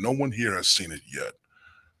 and no one here has seen it yet,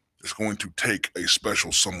 it's going to take a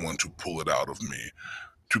special someone to pull it out of me,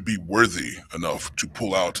 to be worthy enough to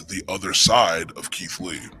pull out the other side of Keith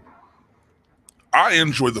Lee. I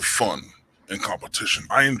enjoy the fun and competition.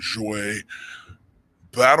 I enjoy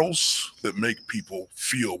battles that make people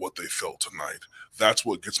feel what they felt tonight. That's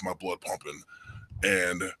what gets my blood pumping.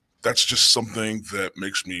 And that's just something that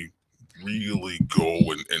makes me really go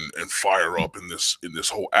and fire up in this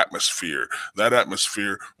whole atmosphere. That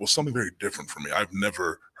atmosphere was something very different for me. I've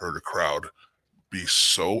never heard a crowd be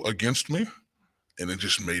so against me, and it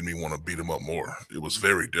just made me want to beat them up more. It was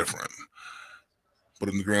very different. But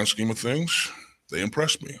in the grand scheme of things, they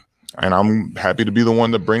impressed me. And I'm happy to be the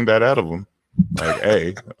one to bring that out of them. Like,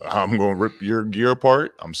 hey, I'm going to rip your gear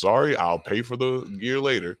apart. I'm sorry. I'll pay for the gear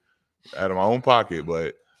later out of my own pocket,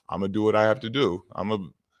 but I'm going to do what I have to do.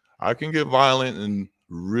 I can get violent and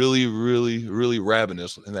really, really, really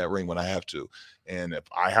ravenous in that ring when I have to. And if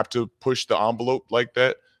I have to push the envelope like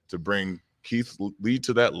that to bring Keith Lee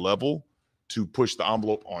to that level, to push the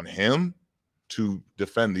envelope on him to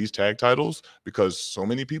defend these tag titles, because so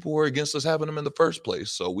many people were against us having them in the first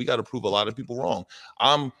place. So we got to prove a lot of people wrong.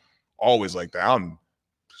 I'm always like that. I'm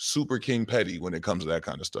super king petty when it comes to that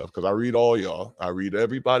kind of stuff, because I read all y'all. I read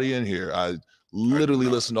everybody in here. I literally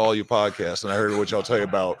listen to all your podcasts, and I heard what y'all tell you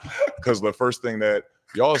about, because the first thing that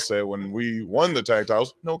y'all said when we won the tag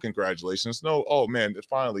titles, no congratulations, no, oh man, it's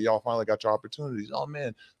finally, y'all finally got your opportunities. Oh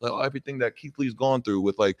man, like everything that Keith Lee's gone through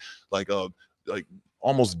with like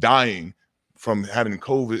almost dying from having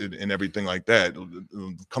COVID and everything like that,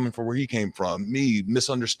 coming from where he came from, me,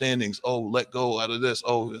 misunderstandings, oh, let go out of this,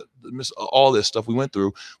 oh, all this stuff we went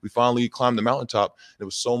through. We finally climbed the mountaintop. There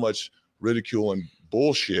was so much ridicule and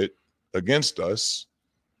bullshit against us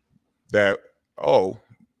that, oh,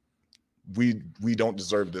 we don't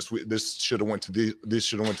deserve this. This should have went to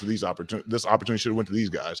these opportunities. This opportunity should have went to these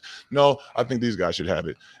guys. No, I think these guys should have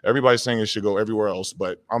it. Everybody's saying it should go everywhere else,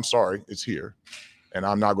 but I'm sorry, it's here. And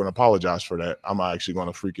I'm not going to apologize for that. I'm actually going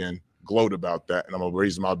to freaking gloat about that. And I'm going to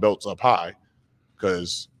raise my belts up high,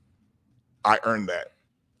 because I earned that.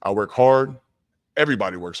 I work hard.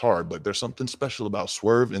 Everybody works hard, but there's something special about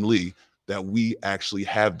Swerve and Lee that we actually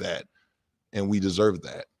have that, and we deserve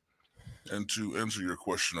that. And to answer your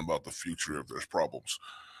question about the future, if there's problems,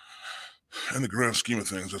 in the grand scheme of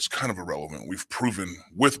things, it's kind of irrelevant. We've proven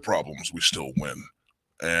with problems, we still win.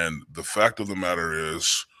 And the fact of the matter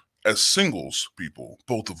is, as singles people,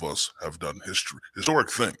 both of us have done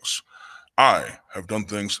historic things. I have done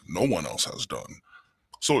things no one else has done.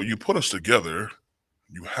 So you put us together,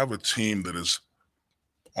 you have a team that is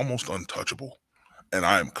almost untouchable. And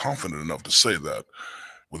I am confident enough to say that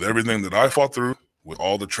with everything that I fought through, with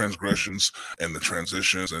all the transgressions and the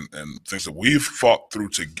transitions and things that we've fought through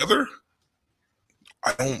together,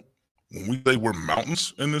 when we say we're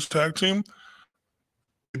mountains in this tag team,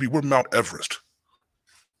 maybe we're Mount Everest.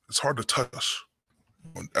 It's hard to touch us.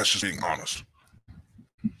 That's just being honest.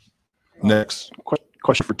 Next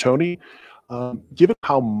question for Toni. Given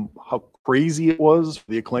how crazy it was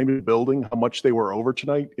for the Acclaimed building, how much they were over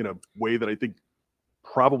tonight in a way that I think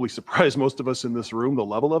probably surprised most of us in this room, the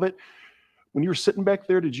level of it. When you were sitting back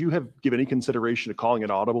there, did you give any consideration to calling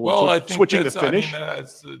it audible? Well, I think switching the finish?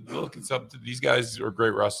 Look, it's up to these guys are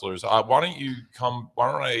great wrestlers. Why don't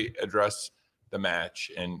I address the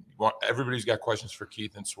match? And everybody's got questions for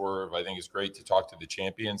Keith and Swerve. I think it's great to talk to the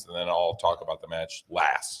champions, and then I'll talk about the match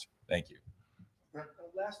last. Thank you.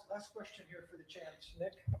 Last question here for the champs,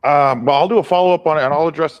 Nick. Well, I'll do a follow up on it, and I'll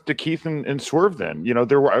address it to Keith and Swerve. Then,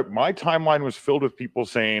 my timeline was filled with people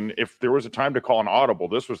saying if there was a time to call an audible,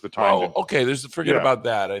 this was the time. Oh, okay. Forget about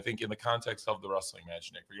that. I think in the context of the wrestling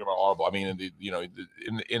match, Nick, forget about audible. I mean,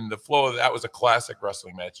 in the flow of that was a classic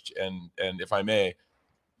wrestling match. And if I may,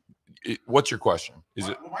 what's your question? My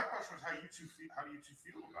question was how do you two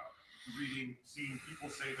feel about seeing people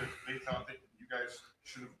say that they thought that you guys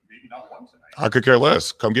should have maybe not won tonight? I could care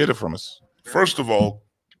less. Come get it from us. First of all,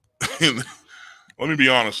 let me be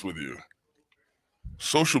honest with you.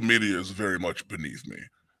 Social media is very much beneath me.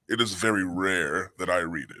 It is very rare that I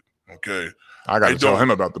read it. Okay, I got to tell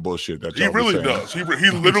him about the bullshit that he really does. He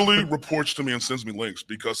literally reports to me and sends me links,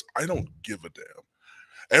 because I don't give a damn.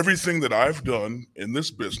 Everything that I've done in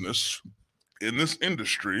this business, in this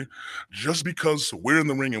industry, just because we're in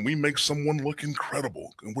the ring and we make someone look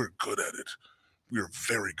incredible, and we're good at it. We are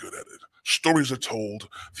very good at it. Stories are told,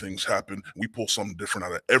 things happen. We pull something different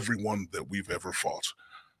out of everyone that we've ever fought.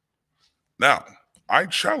 Now, I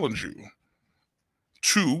challenge you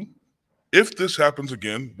to, if this happens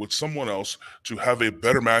again with someone else, to have a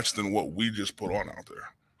better match than what we just put on out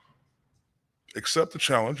there. Accept the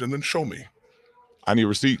challenge and then show me. I need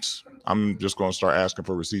receipts. I'm just going to start asking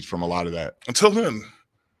for receipts from a lot of that. Until then,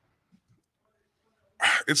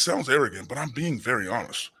 it sounds arrogant, but I'm being very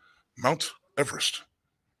honest. Mount Everest.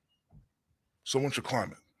 Someone should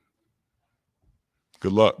climb it.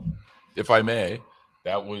 Good luck. If I may,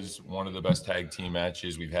 that was one of the best tag team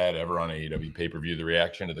matches we've had ever on AEW pay-per-view. The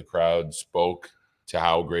reaction of the crowd spoke to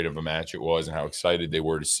how great of a match it was and how excited they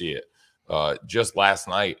were to see it. Just last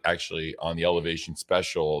night, actually, on the Elevation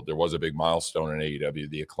special, there was a big milestone in AEW.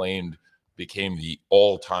 The Acclaimed became the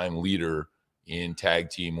all-time leader in tag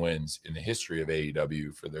team wins in the history of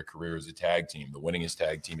AEW for their career as a tag team, the winningest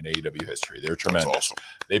tag team in AEW history. They're tremendous. That's awesome.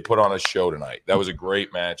 They put on a show tonight. That was a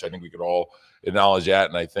great match. I think we could all acknowledge that,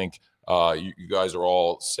 and I think you guys are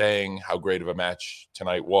all saying how great of a match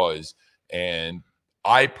tonight was. And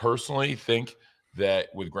I personally think that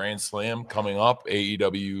with Grand Slam coming up,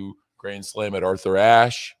 AEW Grand Slam at Arthur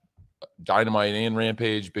Ashe, Dynamite and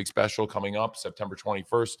Rampage, big special coming up September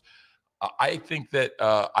 21st. I think that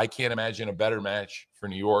I can't imagine a better match for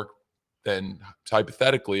New York than,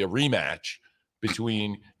 hypothetically, a rematch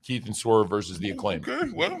between Keith and Swerve versus the Acclaimed.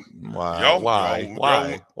 Okay, well,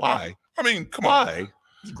 Why? I mean, come on.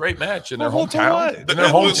 It's a great match in their hometown. In their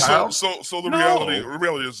hometown. So the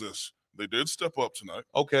reality is this: they did step up tonight.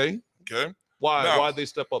 Okay. Okay. Why'd they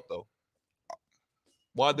step up though?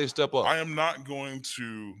 Why'd they step up? I am not going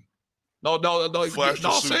to. No. Say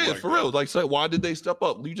it like for real. Like, say, why did they step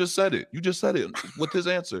up? You just said it. You just said it with his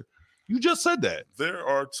answer. You just said that. There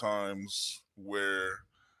are times where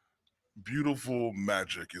beautiful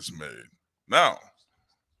magic is made. Now,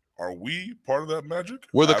 are we part of that magic?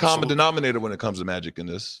 We're the common denominator when it comes to magic in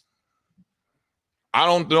this. I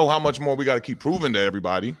don't know how much more we got to keep proving to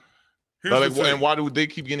everybody. And why do they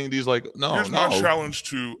keep getting these like, no, Here's my challenge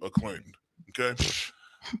to Acclaimed. Okay.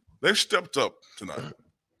 They stepped up tonight.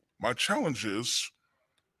 My challenge is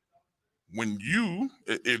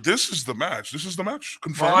if this is the match,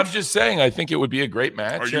 confirmed. Well, I'm just saying, I think it would be a great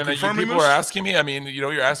match. Are you confirming people this? are asking me. I mean,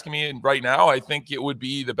 you're asking me right now. I think it would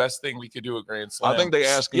be the best thing we could do at Grand Slam. I think they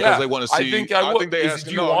asking because they want to see. I think they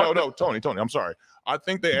asking. No, Tony. I'm sorry. I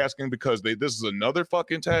think they asking because this is another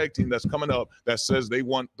fucking tag team that's coming up that says they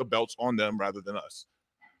want the belts on them rather than us.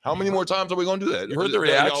 How many more times are we going to do that? You heard the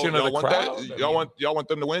reaction of the crowd. Y'all want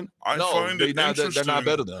them to win? I find it interesting. They're not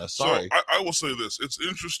better than us. Sorry. So I will say this. It's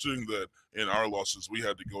interesting that in our losses, we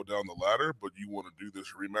had to go down the ladder, but you want to do this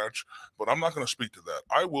rematch. But I'm not going to speak to that.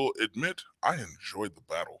 I will admit I enjoyed the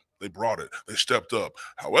battle. They brought it. They stepped up.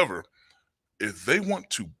 However, if they want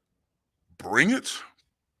to bring it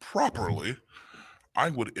properly, I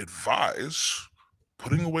would advise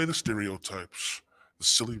putting away the stereotypes, the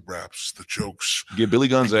silly raps, the jokes. Get Billy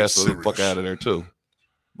Gunn's ass the fuck out of there too.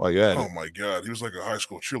 While you're at it. Oh my God, he was like a high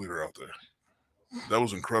school cheerleader out there. That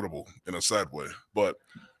was incredible in a sad way. But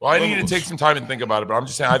I need to take some time and think about it. But I'm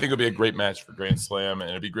just saying, I think it'd be a great match for Grand Slam, and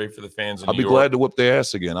it'd be great for the fans. I'll be glad to whip their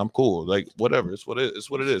ass again. I'm cool. Like whatever. It's what it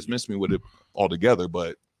is. Miss me with it altogether,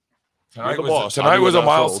 but tonight was a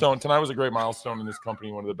milestone. Tonight was a great milestone in this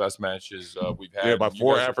company. One of the best matches we've had. Yeah, by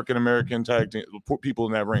 4 African American tag team people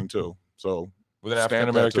in that ring too. So with an African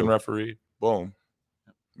American referee. Boom.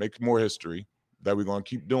 Make more history that we're going to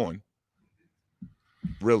keep doing.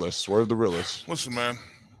 Realist, Swerve the realist. Listen, man,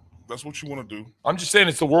 that's what you want to do. I'm just saying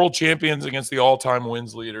it's the world champions against the all-time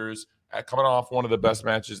wins leaders, coming off one of the best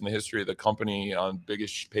matches in the history of the company on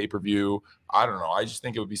biggest pay-per-view. I don't know. I just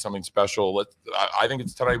think it would be something special. I think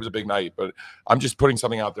tonight was a big night, but I'm just putting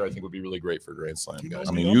something out there I think would be really great for Grand Slam, guys.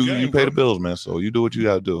 I mean, you pay the bills, man, so you do what you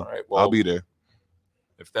got to do. All right, well, I'll be there.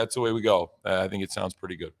 If that's the way we go, I think it sounds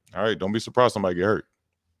pretty good. All right, don't be surprised somebody get hurt.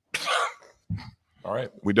 All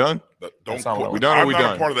right, we done? We done? I'm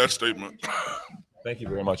not a part of that statement. Thank you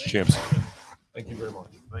very much, champs. Thank you very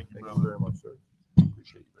much. Thank you very much, sir.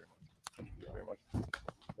 Appreciate you very much. Thank you very much.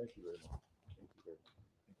 Thank you very much.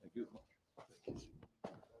 Thank you very much.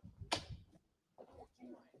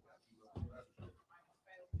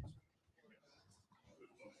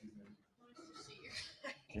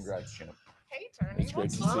 Congrats, champ. Hey, Tony. It's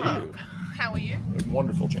great to see you. How are you?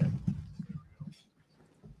 Wonderful, champ.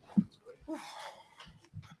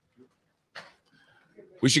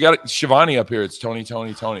 We should got Shivani up here. It's Tony.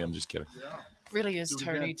 I'm just kidding. Really is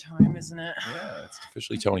Tony time, isn't it? Yeah, it's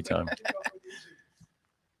officially Tony time.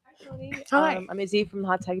 Hi. I'm Izzy from the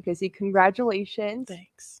Hot Tag Izzy. Congratulations.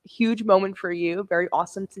 Thanks. Huge moment for you. Very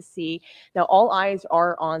awesome to see. Now, all eyes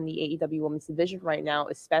are on the AEW Women's Division right now,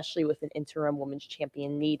 especially with an interim women's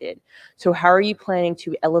champion needed. So how are you planning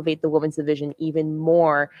to elevate the women's division even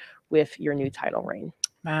more with your new title reign?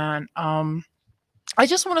 Man, I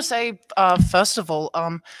just want to say, first of all,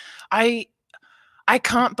 I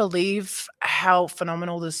can't believe how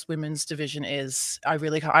phenomenal this women's division is. I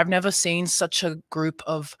really can't. I've never seen such a group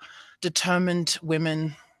of determined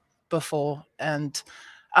women before. And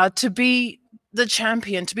to be the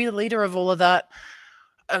champion, to be the leader of all of that,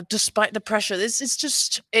 despite the pressure,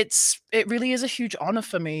 it really is a huge honor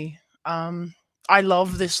for me. I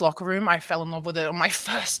love this locker room. I fell in love with it on my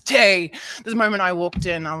first day. The moment I walked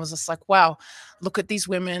in, I was just like, wow, look at these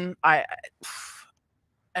women.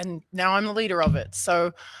 now I'm the leader of it.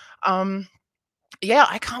 So, yeah,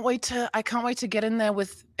 I can't wait to get in there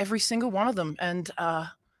with every single one of them and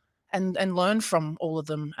learn from all of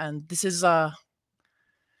them. And this is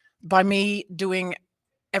by me doing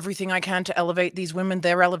everything I can to elevate these women,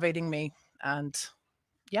 they're elevating me. And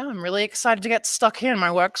yeah, I'm really excited to get stuck here.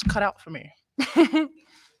 My work's cut out for me.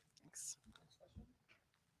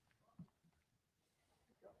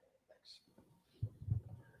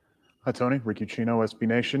 Hi, Tony. Ricky Chino, SB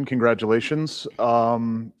Nation. Congratulations.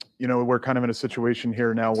 We're kind of in a situation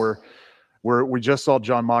here now where we just saw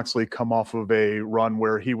Jon Moxley come off of a run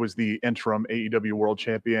where he was the interim AEW World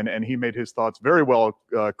Champion, and he made his thoughts very well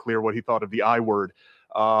clear what he thought of the I word.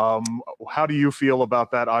 How do you feel about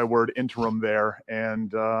that I word interim there?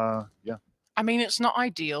 And yeah. I mean, it's not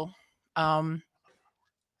ideal. But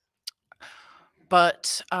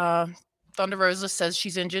Thunder Rosa says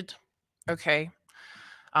she's injured. Okay.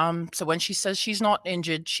 So when she says she's not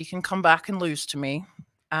injured, she can come back and lose to me,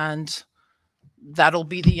 and that'll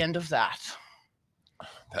be the end of that.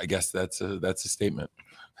 I guess that's a statement.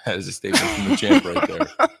 That is a statement from the champ right there.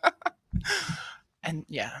 And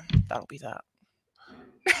yeah, that'll be that.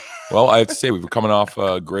 Well, I have to say we were coming off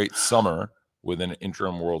a great summer with an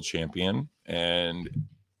interim world champion, and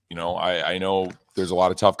I know there's a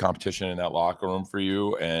lot of tough competition in that locker room for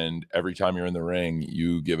you, and every time you're in the ring,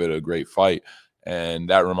 you give it a great fight. And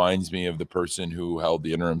that reminds me of the person who held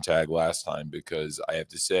the interim tag last time, because I have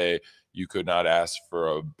to say you could not ask for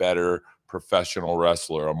a better professional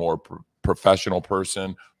wrestler, a more professional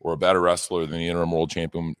person, or a better wrestler than the interim world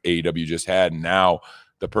champion AEW just had. And now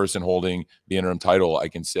the person holding the interim title, I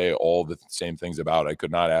can say all the same things about. I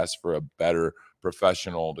could not ask for a better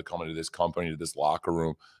professional to come into this company, to this locker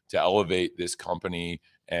room, to elevate this company.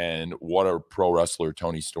 And what a pro wrestler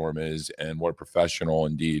Toni Storm is, and what a professional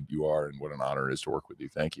indeed you are, and what an honor it is to work with you.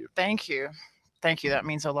 Thank you. Thank you. Thank you. That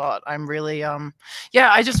means a lot. I'm really, yeah,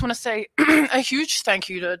 I just want to say a huge thank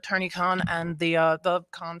you to Tony Khan and the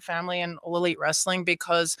Khan family and All Elite Wrestling,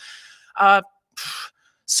 because,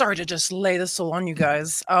 sorry to just lay this all on you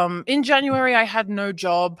guys. In January, I had no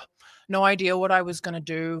job, no idea what I was going to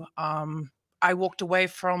do. I walked away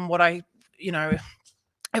from what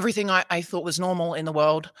everything I thought was normal in the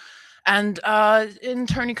world. And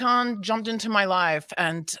Tony Khan jumped into my life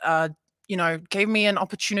and, gave me an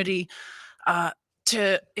opportunity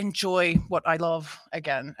to enjoy what I love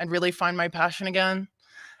again and really find my passion again,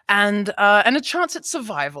 and a chance at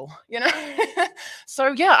survival,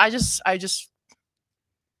 So yeah, I just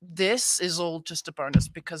this is all just a bonus,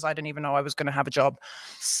 because I didn't even know I was going to have a job.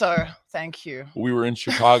 So thank you. We were in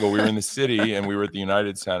Chicago, we were in the city, and we were at the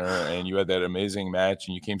United Center, and you had that amazing match,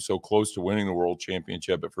 and you came so close to winning the world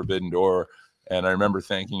championship at Forbidden Door. And I remember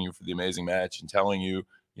thanking you for the amazing match and telling you,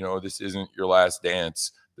 this isn't your last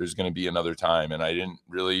dance. There's going to be another time. And I didn't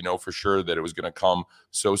really know for sure that it was going to come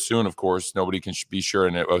so soon. Of course, nobody can be sure,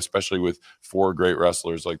 and especially with 4 great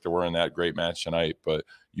wrestlers like there were in that great match tonight. But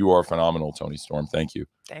you are phenomenal, Toni Storm. Thank you.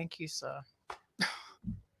 Thank you, sir.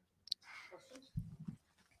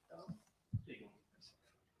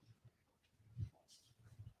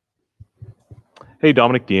 Hey,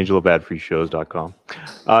 Dominic D'Angelo, badfreeshows.com.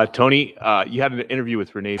 Tony, you had an interview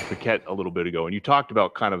with Renee Paquette a little bit ago, and you talked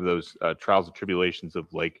about kind of those trials and tribulations of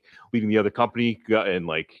like leaving the other company and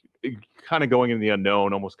like kind of going in the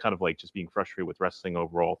unknown, almost kind of like just being frustrated with wrestling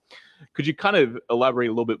overall. Could you kind of elaborate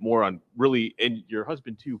a little bit more on really, and your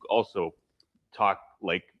husband too also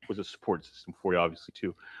was a support system for you, obviously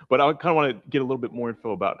too. But I kind of want to get a little bit more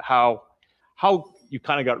info about how you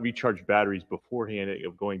kind of got recharged batteries beforehand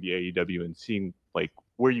of going to AEW and seeing like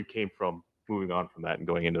where you came from, moving on from that and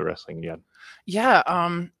going into wrestling again. Yeah.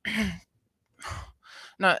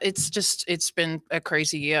 No, it's been a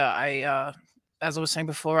crazy year. As I was saying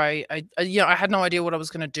before, I had no idea what I was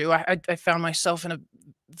going to do. I found myself in a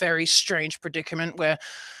very strange predicament where,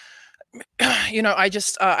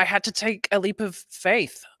 I had to take a leap of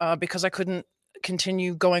faith because I couldn't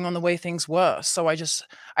continue going on the way things were. So I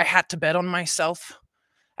had to bet on myself,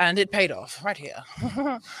 and it paid off right here.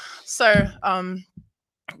 So,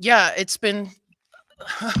 yeah, it's been,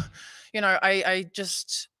 I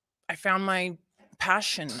found my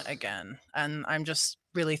passion again, and I'm just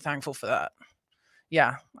really thankful for that.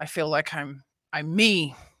 Yeah, I feel like I'm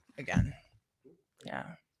me again. Yeah.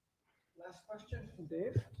 Last question from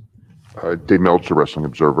Dave. Dave Meltzer, Wrestling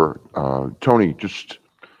Observer. Tony, do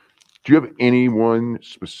you have anyone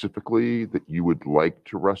specifically that you would like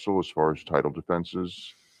to wrestle as far as title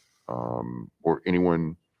defenses, or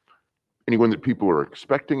anyone that people are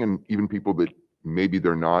expecting, and even people that maybe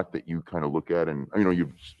they're not, that you kind of look at? And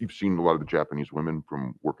you've seen a lot of the Japanese women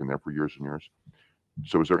from working there for years and years.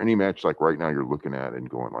 So is there any match like right now you're looking at and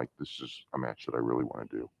going like, this is a match that I really want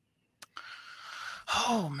to do?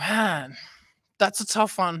 Oh man, that's a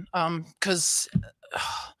tough one. Because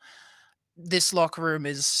this locker room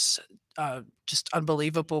is just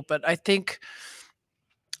unbelievable. But I think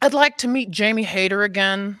I'd like to meet Jamie Hayter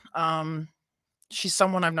again. She's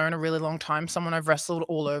someone I've known a really long time, someone I've wrestled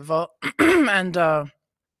all over, and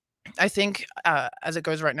I think as it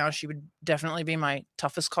goes right now, she would definitely be my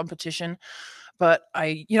toughest competition. But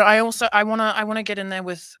I wanna get in there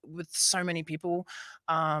with so many people.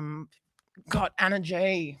 God, Anna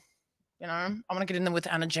Jay. You know, I want to get in there with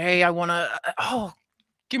Anna Jay. I want to.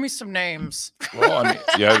 Give me some names. Well, I mean,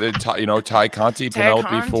 yeah, Ty Conti, Penelope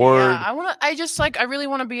Conti, Ford. Yeah. I really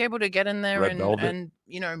want to be able to get in there Red Velvet. and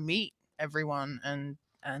meet everyone and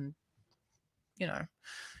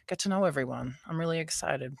get to know everyone. I'm really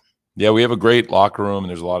excited. Yeah, we have a great locker room, and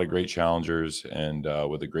there's a lot of great challengers. And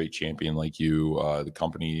with a great champion like you, the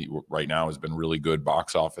company right now has been really good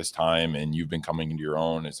box office time, and you've been coming into your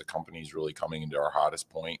own as the company's really coming into our hottest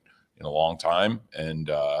point in a long time. And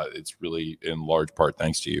it's really in large part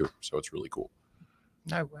thanks to you. So it's really cool.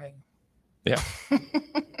 No way. Yeah.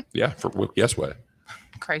 Yeah. Yes way.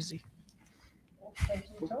 Crazy. Well, thank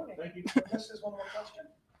you, Tony. Thank you. This is one more question.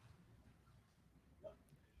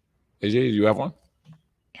 AJ, do you have one?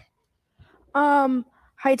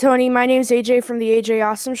 Hi, Tony. My name is AJ from the AJ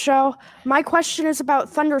Awesome Show. My question is about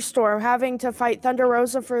Thunderstorm having to fight Thunder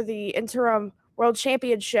Rosa for the interim world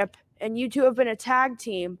championship, and you two have been a tag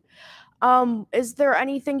team. Is there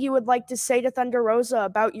anything you would like to say to Thunder Rosa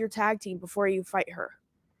about your tag team before you fight her?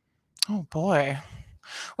 Oh boy.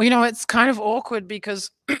 Well, it's kind of awkward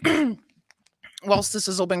because whilst this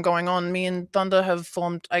has all been going on, me and Thunder have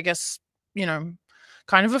formed, I guess,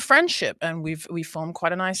 kind of a friendship, and we formed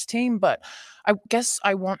quite a nice team. But I guess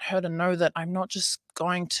I want her to know that I'm not just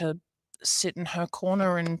going to sit in her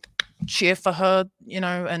corner and cheer for her,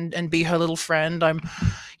 and be her little friend.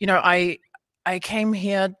 I came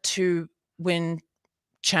here to win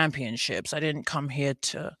championships. I didn't come here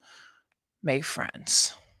to make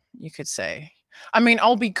friends, you could say. I mean,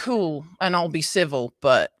 I'll be cool and I'll be civil,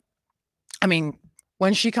 but I mean,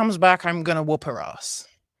 when she comes back, I'm gonna whoop her ass.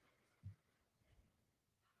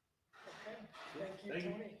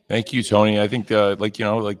 Thank you, Tony. I think, like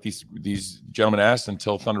these gentlemen asked,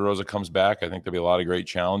 until Thunder Rosa comes back, I think there'll be a lot of great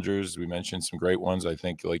challengers. We mentioned some great ones. I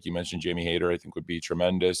think, like you mentioned, Jamie Hayter, I think would be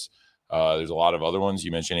tremendous. There's a lot of other ones.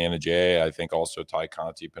 You mentioned Anna Jay. I think also Ty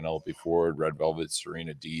Conti, Penelope Ford, Red Velvet,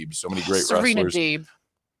 Serena Deeb. So many great Serena wrestlers. Deeb.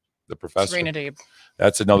 The Professor. Serena Deeb.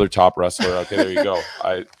 That's another top wrestler. Okay, there you go.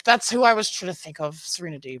 That's who I was trying to think of.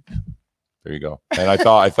 Serena Deeb. There you go. And I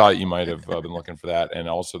thought you might have been looking for that. And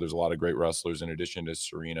also, there's a lot of great wrestlers in addition to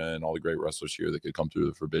Serena and all the great wrestlers here that could come through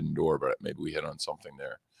the forbidden door. But maybe we hit on something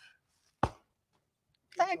there.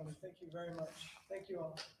 Thank you very much. Thank you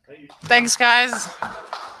all. Thanks, guys.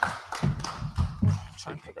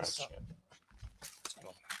 Thank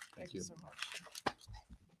you so much.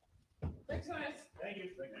 Thanks, guys. Thank you.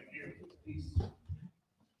 Thank you. Peace.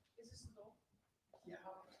 Is this the goal? Yeah.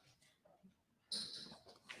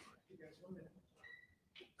 You guys, 1 minute.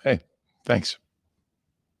 Hey, thanks.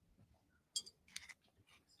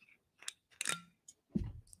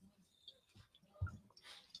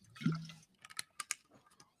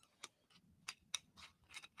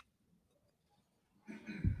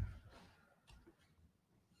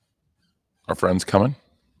 Our friends coming?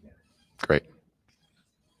 Great.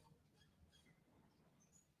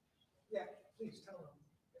 Yeah, please tell them.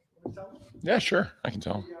 Want to tell them? Yeah, sure. I can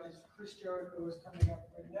tell them. Chris Jericho is coming up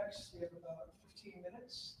right next. We have about 15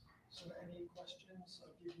 minutes. So any questions,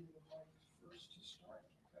 I'll give you the mic first to start.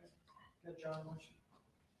 Okay. Yeah, John, why don't you?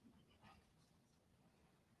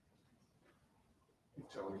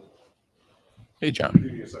 Hey, John.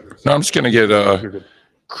 No, I'm just going to get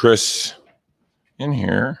Chris in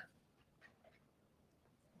here.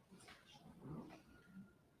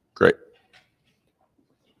 Great.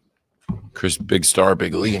 Chris, big star,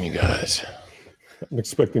 big league, and you guys. I'm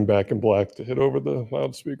expecting Back in Black to hit over the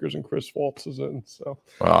loudspeakers and Chris waltzes in. So,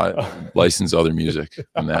 well, I license other music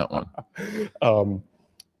on that one.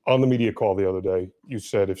 On the media call the other day, you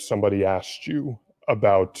said if somebody asked you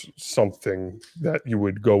about something that you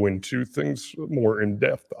would go into things more in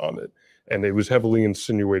depth on it. And it was heavily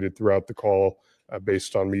insinuated throughout the call,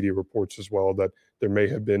 based on media reports as well, that there may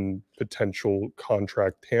have been potential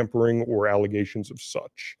contract tampering or allegations of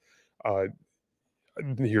such.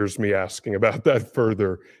 Here's me asking about that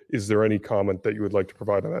further. Is there any comment that you would like to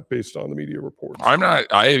provide on that based on the media reports?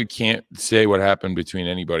 I can't say what happened between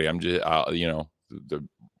anybody. I'm just,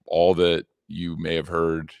 all that you may have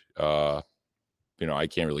heard I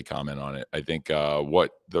can't really comment on it. I think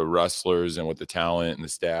what the wrestlers and what the talent and the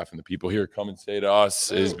staff and the people here come and say to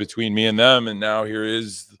us is between me and them. And now here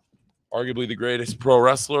is arguably the greatest pro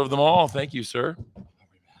wrestler of them all. Thank you, sir.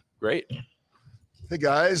 Great. Hey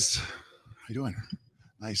guys, how you doing?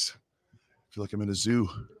 Nice. Feel like I'm in a zoo.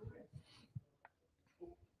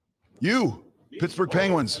 You, Pittsburgh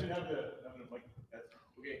Penguins.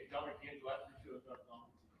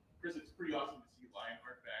 Chris, it's pretty awesome to see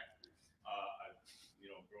Lionheart back.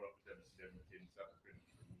 Growing up with WCW kids and stuff, it's been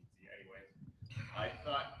easy anyway. I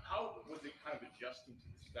thought, how was it kind of adjusting to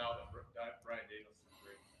the style that Bryan Danielson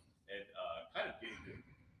brings and kind of getting to,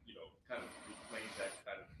 kind of reclaim that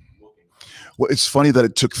kind of looking? Well, it's funny that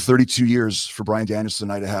it took 32 years for Bryan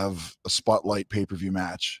Danielson and I to have a spotlight pay-per-view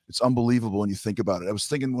match. It's unbelievable when you think about it. I was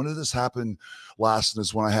thinking, when did this happen last? And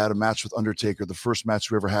it's when I had a match with Undertaker, the first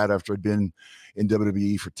match we ever had after I'd been in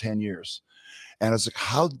WWE for 10 years. And I was like,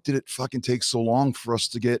 how did it fucking take so long for us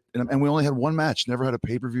to get, and we only had one match, never had a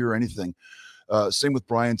pay-per-view or anything. Same with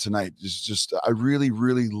Bryan tonight. It's just, I really,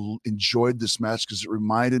 really enjoyed this match because it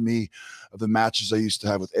reminded me of the matches I used to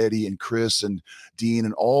have with Eddie and Chris and Dean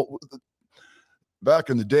and all.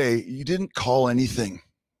 Back in the day, you didn't call anything.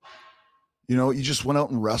 You just went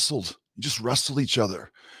out and wrestled. You just wrestled each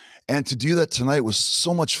other. And to do that tonight was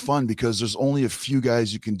so much fun because there's only a few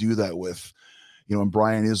guys you can do that with, and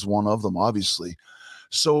Bryan is one of them, obviously.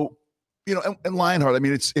 So, and Lionheart, I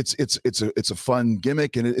mean, it's a fun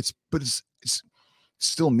gimmick, and it's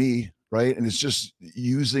still me, right? And it's just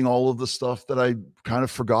using all of the stuff that I kind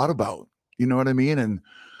of forgot about. You know what I mean? And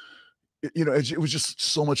it was just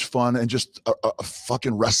so much fun and just a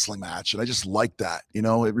fucking wrestling match, and I just liked that. It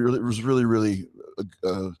was really, really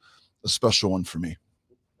a special one for me.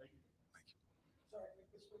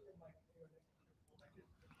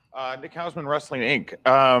 Nick Hausman, Wrestling Inc.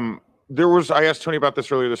 I asked Tony about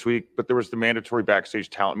this earlier this week, but there was the mandatory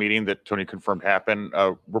backstage talent meeting that Tony confirmed happened.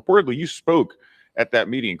 Reportedly, you spoke at that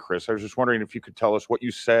meeting, Chris. I was just wondering if you could tell us what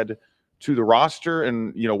you said to the roster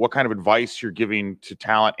and, what kind of advice you're giving to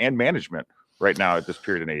talent and management right now at this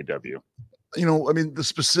period in AEW. I mean, the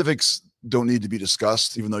specifics don't need to be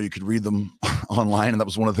discussed, even though you could read them online. And that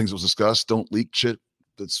was one of the things that was discussed. Don't leak shit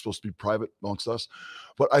that's supposed to be private amongst us.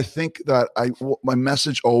 But I think that my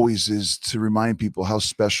message always is to remind people how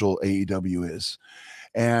special AEW is.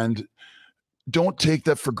 And don't take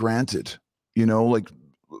that for granted, like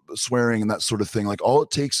swearing and that sort of thing. Like, all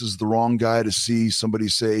it takes is the wrong guy to see somebody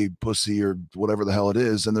say pussy or whatever the hell it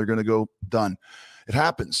is, and they're going to go, done. It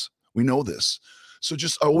happens. We know this. So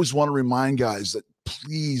I always want to remind guys that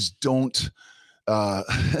please don't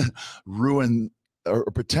ruin or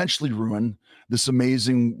potentially ruin this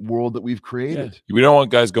amazing world that we've created. Yeah. We don't want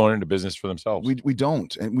guys going into business for themselves. We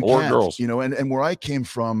don't, and we or can't, girls. And where I came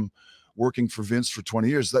from, working for Vince for 20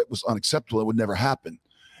 years, that was unacceptable. It would never happen.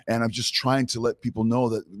 And I'm just trying to let people know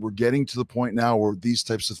that we're getting to the point now where these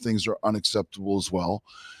types of things are unacceptable as well.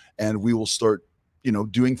 And we will start,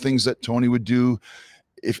 doing things that Tony would do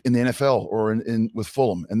if in the NFL or with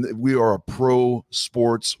Fulham. And we are a pro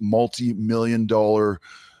sports, multi-million-dollar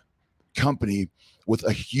company with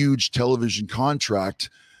a huge television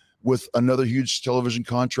contract, with another huge television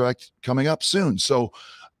contract coming up soon. So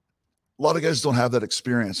a lot of guys don't have that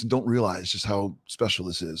experience and don't realize just how special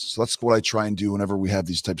this is. So that's what I try and do whenever we have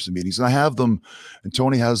these types of meetings. And I have them, and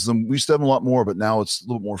Tony has them. We used to have them a lot more, but now it's a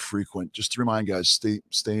little more frequent, just to remind guys,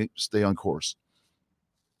 stay on course.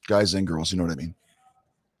 Guys and girls, you know what I mean?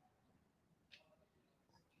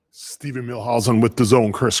 Stephen Milhausen with the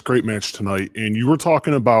Zone. Chris, great match tonight. And you were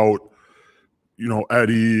talking about,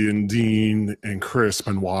 Eddie and Dean and Chris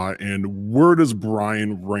Benoit, and where does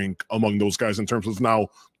Bryan rank among those guys in terms of now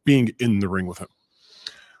being in the ring with him?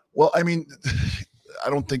 Well, I mean, I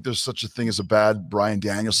don't think there's such a thing as a bad Bryan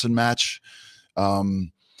Danielson match.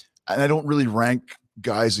 And I don't really rank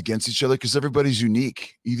guys against each other because everybody's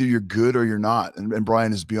unique. Either you're good or you're not. And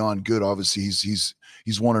Bryan is beyond good. Obviously, he's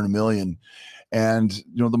one in a million. And,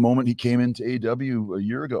 the moment he came into AEW a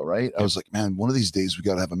year ago, right, I was like, man, one of these days we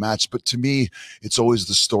got to have a match. But to me, it's always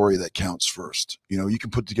the story that counts first. You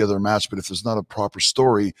can put together a match, but if there's not a proper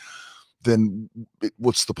story, then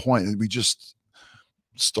what's the point? And we just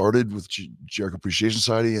started with Jericho Appreciation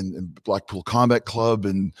Society and Blackpool Combat Club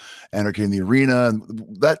and Anarchy in the Arena.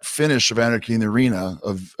 And that finish of Anarchy in the Arena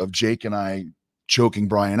of Jake and I choking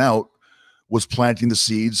Bryan out was planting the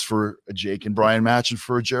seeds for a Jake and Bryan match and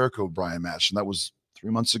for a Jericho Bryan match. And that was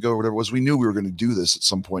 3 months ago or whatever it was. We knew we were going to do this at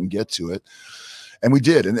some point and get to it. And we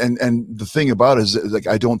did. And the thing about it is, like,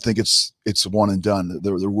 I don't think it's one and done.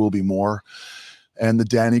 There will be more. And the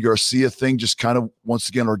Danny Garcia thing just kind of, once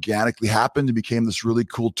again, organically happened and became this really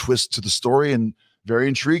cool twist to the story. And very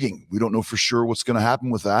intriguing. We don't know for sure what's going to happen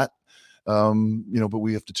with that. You know, but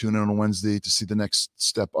we have to tune in on Wednesday to see the next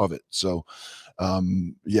step of it. So,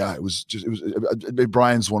 yeah,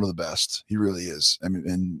 Brian's one of the best. He really is. I mean,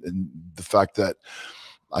 and the fact that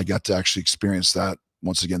I got to actually experience that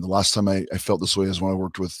once again, the last time I felt this way is when I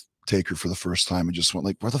worked with Taker for the first time and just went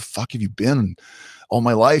like, where the fuck have you been all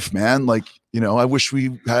my life, man? Like, you know, I wish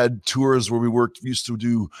we had tours where we used to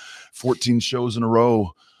do 14 shows in a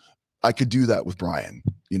row. I could do that with Brian,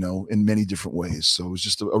 you know, in many different ways. So it was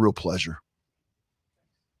just a real pleasure.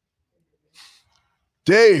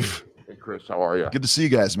 Dave. Hey, Chris, how are you? Good to see you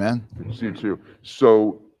guys, man. Good to see you too.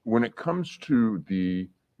 So when it comes to the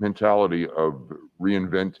mentality of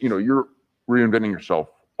reinvent, you know, you're reinventing yourself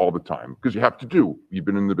all the time because you have to do. You've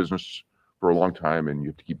been in the business for a long time and you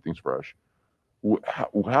have to keep things fresh.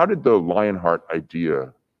 How did the Lionheart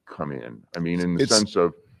idea come in? I mean, in the sense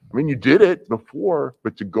of, I mean, you did it before,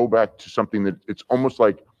 but to go back to something that it's almost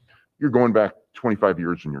like you're going back 25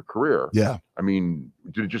 years in your career. Yeah. I mean,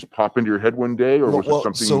 did it just pop into your head one day or was it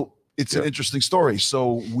something? So it's an interesting story.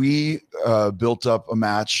 So we built up a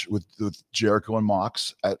match with Jericho and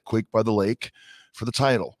Mox at Quake by the Lake for the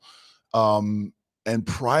title. And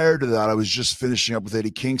prior to that, I was just finishing up with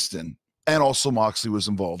Eddie Kingston. And also Moxley was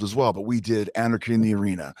involved as well. But we did Anarchy in the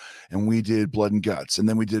Arena and we did Blood and Guts. And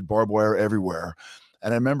then we did Barbed Wire Everywhere.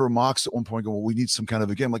 And I remember Mox at one point going, well, we need some kind of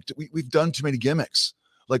a game. Like, we've done too many gimmicks.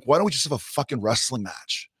 Like, why don't we just have a fucking wrestling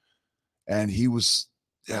match? And he was,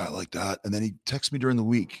 yeah, like that. And then he texted me during the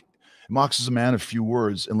week. Mox is a man of few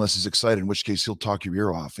words unless he's excited, in which case he'll talk your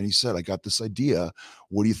ear off. And he said, I got this idea.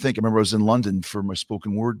 What do you think? I remember I was in London for my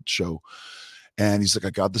spoken word show. And he's like, I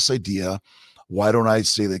got this idea. Why don't I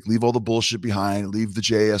say, like, leave all the bullshit behind, leave the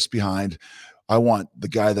JS behind. I want the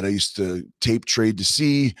guy that I used to tape trade to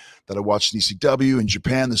see, that I watched in ECW in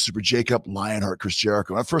Japan, the Super J-Cup, Lionheart, Chris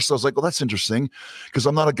Jericho. And at first I was like, well, that's interesting because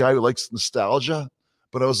I'm not a guy who likes nostalgia,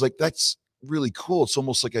 but I was like, that's really cool. It's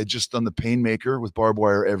almost like I just done the Painmaker with Barbed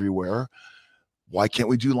Wire Everywhere. Why can't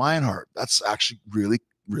we do Lionheart? That's actually really,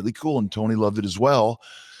 really cool. And Toni loved it as well.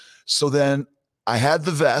 So then I had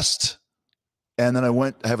the vest. And then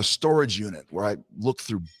I have a storage unit where I looked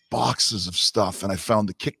through boxes of stuff and I found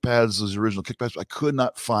the kick pads, those original kick pads. I could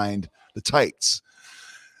not find the tights.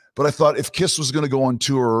 But I thought if Kiss was going to go on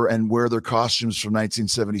tour and wear their costumes from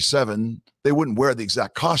 1977, they wouldn't wear the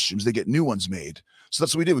exact costumes. They get new ones made. So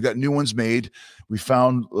that's what we did. We got new ones made. We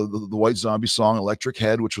found the White Zombie song, Electric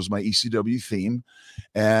Head, which was my ECW theme.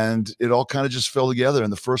 And it all kind of just fell together.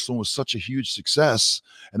 And the first one was such a huge success.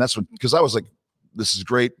 And that's when, because I was like, this is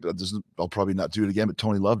great. I'll probably not do it again, but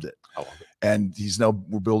Toni loved it. I love it. And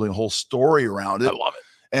we're building a whole story around it. I love it.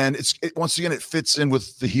 And once again, it fits in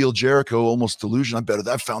with the heel Jericho, almost delusion. I'm better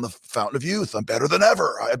than I found the fountain of youth. I'm better than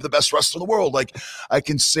ever. I'm the best wrestler in the world. Like, I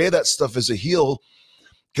can say that stuff as a heel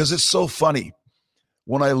because it's so funny.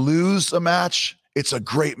 When I lose a match, it's a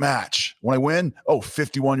great match. When I win,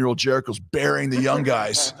 51-year-old Jericho's burying the young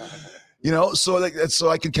guys. You know, so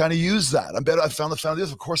I can kind of use that. I'm better. I found the fountain of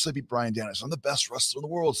youth. Of course, I beat Bryan Danielson. I'm the best wrestler in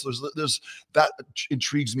the world. So there's that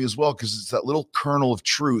intrigues me as well because it's that little kernel of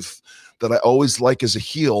truth that I always like as a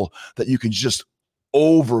heel that you can just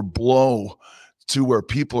overblow to where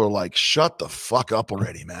people are like, shut the fuck up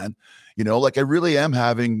already, man. You know, like I really am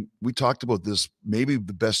having, we talked about this, maybe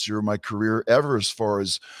the best year of my career ever as far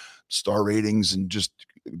as star ratings and just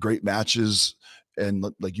great matches. And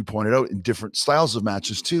like you pointed out, in different styles of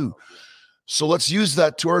matches too. So let's use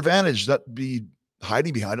that to our advantage. That be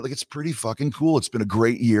hiding behind it. Like, it's pretty fucking cool. It's been a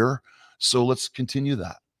great year. So let's continue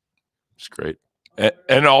that. It's great.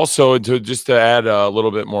 And also to add a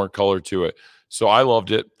little bit more color to it. So I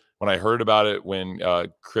loved it when I heard about it, when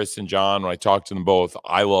Chris and John, when I talked to them both,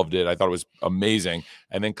 I loved it. I thought it was amazing.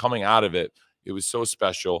 And then coming out of it, it was so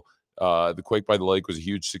special. The Quake by the Lake was a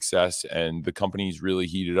huge success, and the company's really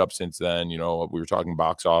heated up since then. You know, we were talking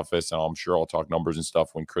box office, and I'm sure I'll talk numbers and stuff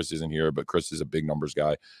when Chris isn't here, but Chris is a big numbers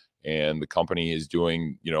guy, and the company is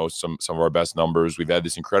doing, you know, some of our best numbers. We've had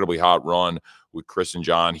this incredibly hot run with Chris and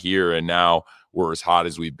John here, and now we're as hot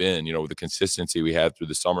as we've been, you know, with the consistency we had through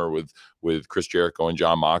the summer with Chris Jericho and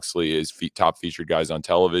John Moxley as top featured guys on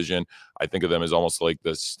television. I think of them as almost like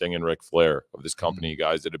the Sting and Ric Flair of this company,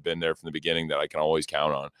 guys that have been there from the beginning that I can always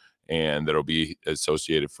count on, and that'll be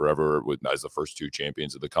associated forever with as the first two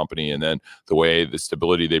champions of the company. And then the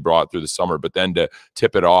stability they brought through the summer, but then to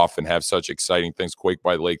tip it off and have such exciting things, Quake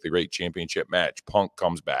by the Lake, the great championship match, Punk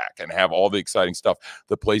comes back, and have all the exciting stuff.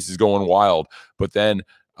 The place is going wild. But then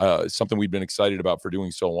something we've been excited about for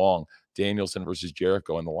doing so long, Danielson versus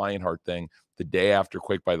Jericho and the Lionheart thing. The day after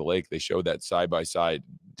Quake by the Lake, they showed that side by side.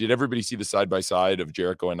 Did everybody see the side by side of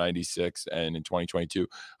Jericho in '96 and in 2022?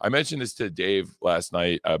 I mentioned this to Dave last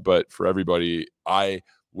night, but for everybody, I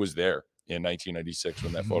was there in 1996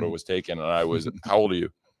 when that photo was taken, and I was, how old are you?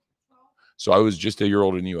 So I was just a year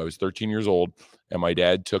older than you. I was 13 years old, and my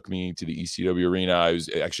dad took me to the ECW arena. I was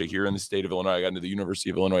actually here in the state of Illinois. I got into the University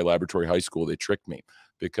of Illinois Laboratory High School. They tricked me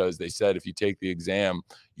because they said if you take the exam,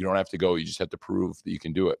 you don't have to go. You just have to prove that you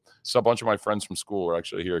can do it. So a bunch of my friends from school were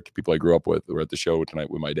actually here, people I grew up with, were at the show tonight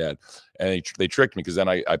with my dad. And they tricked me because then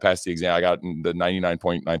I passed the exam. I got in the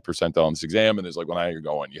 99.9 percentile on this exam. And it's like, well, now you're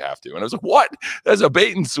going, you have to. And I was like, what? That's a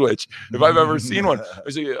bait and switch if I've ever seen one. I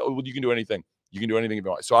was like, oh, well, you can do anything. You can do anything if you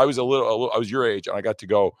want. So I was I was your age, and I got to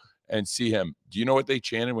go and see him. Do you know what they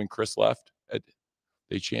chanted when Chris left?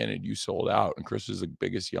 They chanted, "You sold out." And Chris is the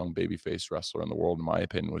biggest young babyface wrestler in the world. In my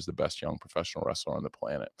opinion, was the best young professional wrestler on the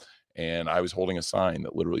planet. And I was holding a sign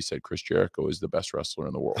that literally said, "Chris Jericho is the best wrestler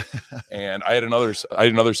in the world." And I had another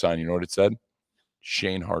sign. You know what it said?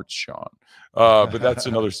 Shane Hart's Sean. But that's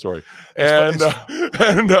another story. And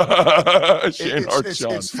Shane Hart's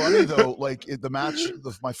Sean. It's funny though, like the match,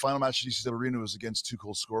 my final match at ECW Arena was against Too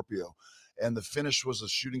Cold Scorpio. And the finish was a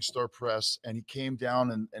shooting star press. And he came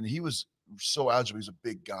down and he was so agile. He was a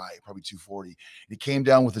big guy, probably 240. He came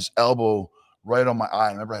down with his elbow right on my eye.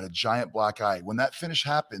 I remember I had a giant black eye. When that finish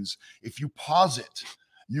happens, if you pause it,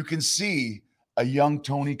 you can see a young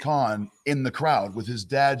Tony Khan in the crowd with his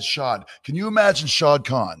dad, Shad. Can you imagine Shad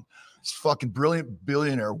Khan, this fucking brilliant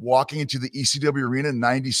billionaire, walking into the ECW arena in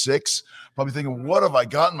 '96, probably thinking, what have I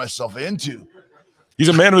gotten myself into? He's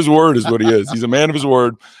a man of his word is what he is. He's a man of his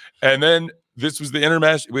word. And then this was the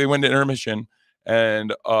intermission. We went to intermission,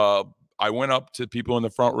 and I went up to people in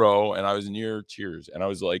the front row, and I was near tears. And I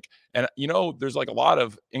was like, and you know, there's like a lot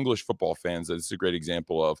of English football fans that this is a great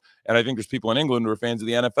example of. And I think there's people in England who are fans of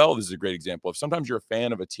the NFL. This is a great example of. Sometimes you're a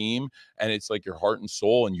fan of a team, and it's like your heart and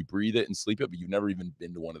soul, and you breathe it and sleep it, but you've never even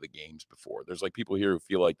been to one of the games before. There's like people here who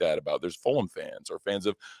feel like that about, there's Fulham fans or fans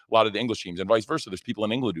of a lot of the English teams, and vice versa. There's people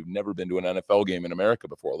in England who've never been to an NFL game in America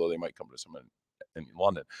before, although they might come to some in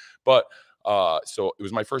London. But so it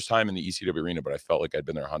was my first time in the ECW arena, but I felt like I'd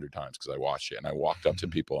been there 100 times because I watched it. And I walked up to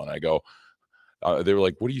people and I go, they were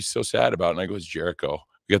like, "What are you so sad about?" And I go, "It's Jericho.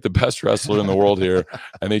 We got the best wrestler in the world here."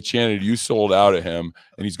 And they chanted, "You sold out" at him,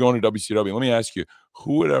 and he's going to WCW. Let me ask you,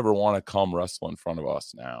 who would ever want to come wrestle in front of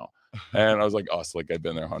us now? And I was like, us, like I'd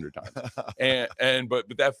been there 100 times.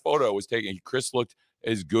 But that photo was taken. Chris looked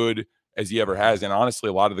as good as he ever has. And honestly,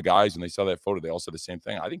 a lot of the guys, when they saw that photo, they all said the same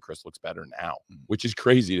thing. I think Chris looks better now, which is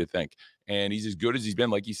crazy to think. And he's as good as he's been.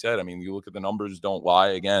 Like he said, I mean, you look at the numbers, don't lie.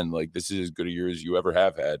 Again, like this is as good a year as you ever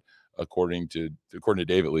have had, according to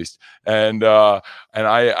Dave, at least. And I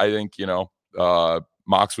think, you know,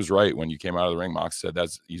 Mox was right when you came out of the ring. Mox said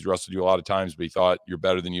he's wrestled you a lot of times, but he thought you're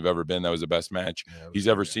better than you've ever been. That was the best match he's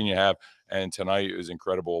ever seen you have. And tonight it was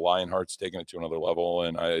incredible. Lionheart's taking it to another level,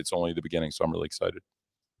 and it's only the beginning. So I'm really excited.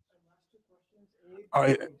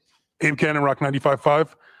 Abe Cannon, Rock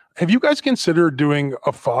 95.5. Have you guys considered doing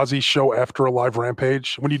a Fozzy show after a live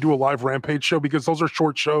Rampage? When you do a live Rampage show, because those are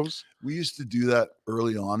short shows. We used to do that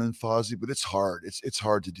early on in Fozzy, but it's hard. It's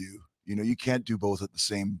hard to do. You know, you can't do both at the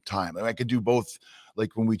same time. I could do both.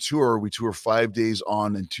 Like when we tour 5 days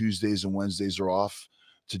on, and Tuesdays and Wednesdays are off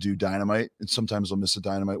to do Dynamite. And sometimes I'll miss a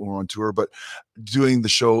Dynamite when we're on tour. But doing the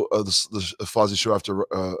show, the Fozzy show after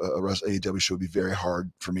a AEW show would be very hard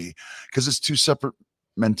for me because it's two separate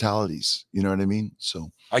mentalities. You know what I mean? So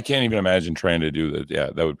I can't even imagine trying to do that. Yeah,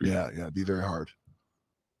 that would be it'd be very hard.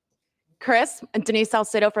 Chris, Denise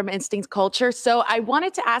Salcedo from Instinct Culture. So I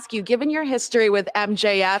wanted to ask you, given your history with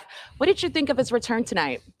MJF, what did you think of his return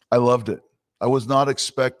tonight? I loved it. I was not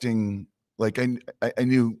expecting, like I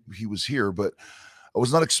knew he was here, but I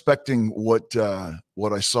was not expecting what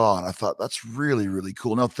I saw, and I thought that's really, really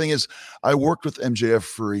cool. Now, the thing is, I worked with MJF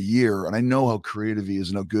for a year, and I know how creative he is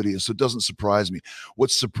and how good he is, so it doesn't surprise me.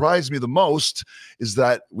 What surprised me the most is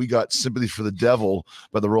that we got "Sympathy for the Devil"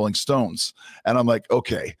 by the Rolling Stones, and I'm like,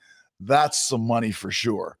 okay, that's some money for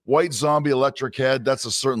sure. White Zombie, Electric Head, that's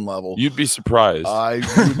a certain level. You'd be surprised. I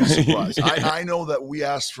would be surprised. I know that we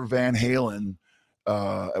asked for Van Halen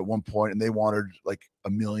at one point, and they wanted like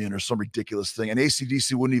 $1 million or some ridiculous thing, and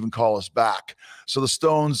AC/DC wouldn't even call us back. So the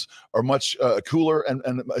Stones are much cooler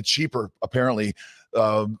and cheaper, apparently,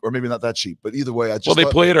 or maybe not that cheap, but either way, they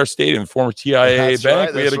play at our stadium, former TIA Bank.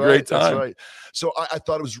 Right, we had a great time. That's right. So I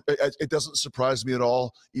thought it doesn't surprise me at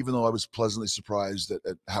all, even though I was pleasantly surprised at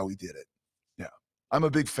how he did it. Yeah, I'm a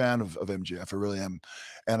big fan of MJF. I really am.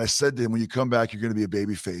 And I said to him, when you come back, you're going to be a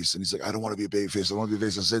baby face. And he's like, I don't want to be a baby face. I want to be a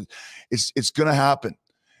face. I said, it's going to happen.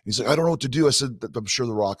 He's like, I don't know what to do. I said, I'm sure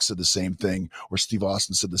The Rock said the same thing, or Steve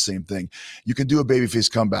Austin said the same thing. You can do a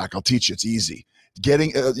babyface comeback. I'll teach you. It's easy.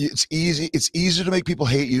 It's easy. It's easier to make people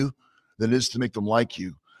hate you than it is to make them like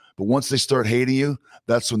you. But once they start hating you,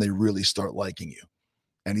 that's when they really start liking you.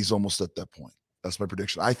 And he's almost at that point. That's my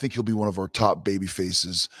prediction. I think he'll be one of our top baby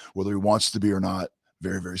faces, whether he wants to be or not,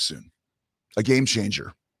 very, very soon. A game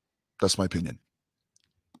changer. That's my opinion.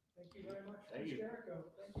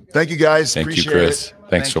 Thank you, guys. Thank Appreciate you, Chris. it.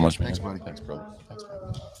 Thanks so much, man. Thanks, buddy. Thanks, brother. Thanks,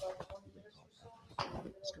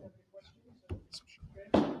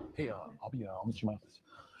 brother. Hey, I'll meet you in my office.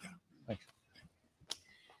 Thanks.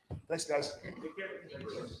 Thanks, guys.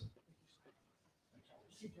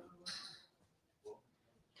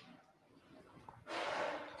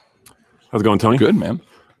 How's it going, Tony? Good, man.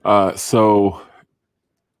 So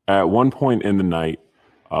at one point in the night,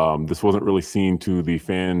 this wasn't really seen to the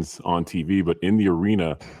fans on TV, but in the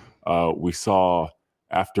arena, we saw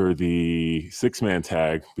after the 6-man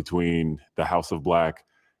tag between the House of Black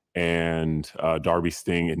and Darby,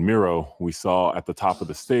 Sting, and Miro, we saw at the top of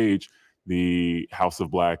the stage the House of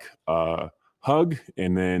Black hug,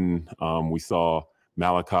 and then we saw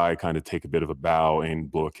Malachi kind of take a bit of a bow and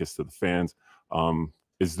blow a kiss to the fans.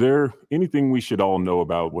 Is there anything we should all know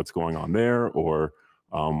about what's going on there, or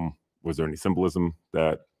was there any symbolism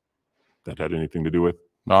that had anything to do with?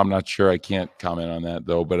 No, I'm not sure. I can't comment on that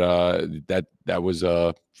though. But that was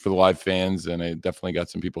for the live fans, and it definitely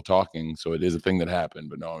got some people talking. So it is a thing that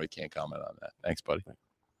happened. But no, I can't comment on that. Thanks, buddy.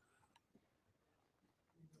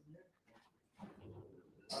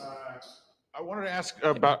 I wanted to ask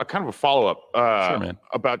about a kind of a follow-up Sure, man.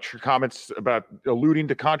 about your comments about alluding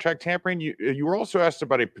to contract tampering. You were also asked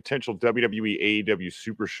about a potential WWE AEW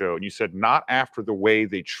Super Show, and you said not after the way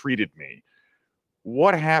they treated me.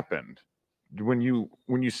 What happened when you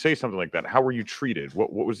say something like that? How were you treated?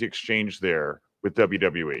 What was the exchange there with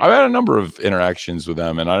WWE? I've had a number of interactions with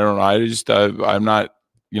them, and I don't know. I just I'm not.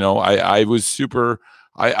 I was super.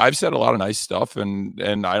 I've said a lot of nice stuff,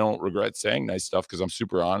 and I don't regret saying nice stuff because I'm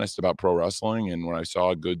super honest about pro wrestling. And when I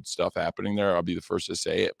saw good stuff happening there, I'll be the first to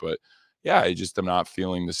say it. But yeah, I just am not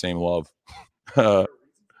feeling the same love. I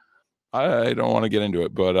don't want to get into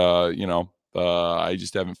it, but I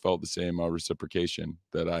just haven't felt the same reciprocation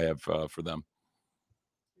that I have for them.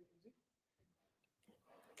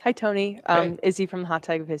 Hi, Tony. Izzy from the Hot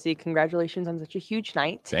Tag of Izzy. Congratulations on such a huge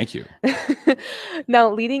night. Thank you.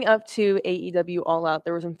 Now, leading up to AEW All Out,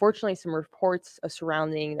 there was unfortunately some reports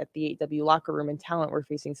surrounding that the AEW locker room and talent were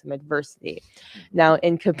facing some adversity. Now,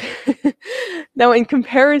 in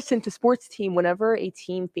comparison to sports team, whenever a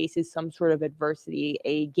team faces some sort of adversity,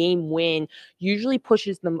 a game win usually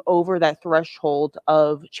pushes them over that threshold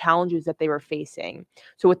of challenges that they were facing.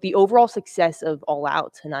 So with the overall success of All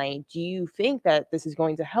Out tonight, do you think that this is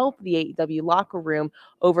going to help the AEW locker room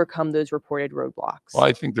overcome those reported roadblocks? Well,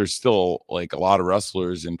 I think there's still like a lot of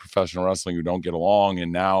wrestlers in professional wrestling who don't get along,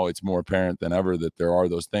 and now it's more apparent than ever that there are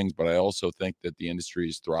those things. But I also think that the industry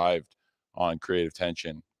has thrived on creative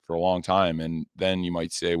tension for a long time. And then you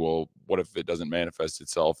might say, well, what if it doesn't manifest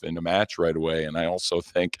itself in a match right away? And I also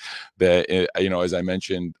think that, as I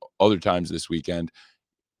mentioned other times this weekend,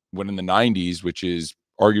 when in the 90s, which is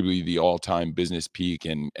arguably the all-time business peak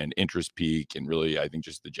and interest peak, and really, I think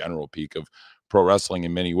just the general peak of pro wrestling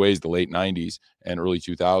in many ways, the late 90s and early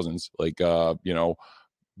 2000s,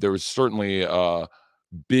 there was certainly a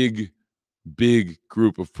big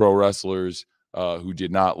group of pro wrestlers who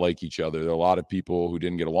did not like each other. There were a lot of people who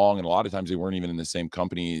didn't get along, and a lot of times they weren't even in the same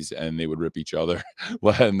companies, and they would rip each other.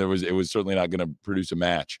 And it was certainly not going to produce a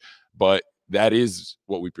match. But that is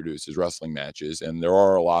what we produce, is wrestling matches. And there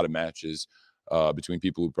are a lot of matches between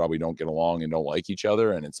people who probably don't get along and don't like each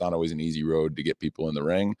other. And it's not always an easy road to get people in the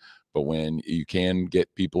ring. But when you can get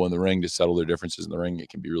people in the ring to settle their differences in the ring, it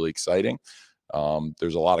can be really exciting.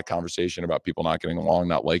 There's a lot of conversation about people not getting along,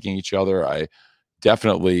 not liking each other. I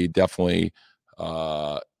definitely think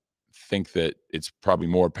that it's probably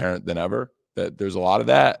more apparent than ever that there's a lot of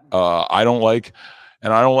that. I don't like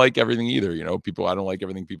everything either. I don't like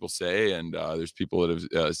everything people say. And there's people that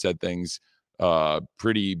have said things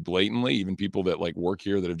pretty blatantly, even people that work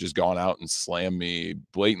here that have just gone out and slammed me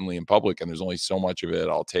blatantly in public. And there's only so much of it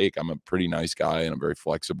I'll take. I'm a pretty nice guy and I'm very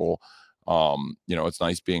flexible. It's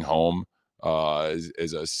nice being home. As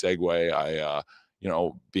a segue, I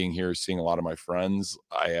being here, seeing a lot of my friends,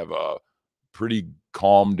 I have a pretty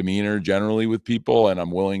calm demeanor generally with people, and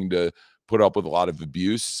I'm willing to put up with a lot of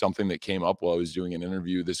abuse. Something that came up while I was doing an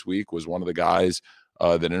interview this week was one of the guys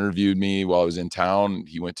that interviewed me while I was in town.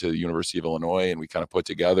 He went to the University of Illinois, and we kind of put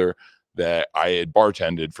together that I had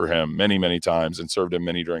bartended for him many, many times and served him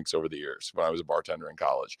many drinks over the years when I was a bartender in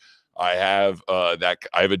college. I have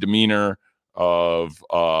a demeanor of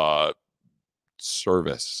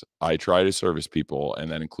service. I try to service people,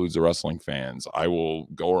 and that includes the wrestling fans. I will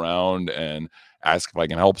go around and ask if I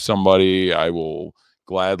can help somebody. I will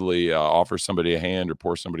gladly offer somebody a hand or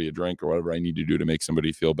pour somebody a drink or whatever I need to do to make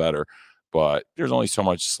somebody feel better. But there's only so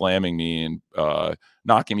much slamming me and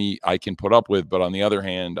knocking me I can put up with. But on the other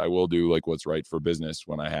hand, I will do like what's right for business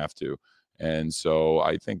when I have to. And so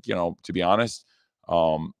I think, to be honest,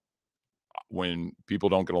 when people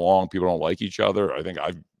don't get along, people don't like each other, I think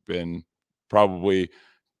I've been probably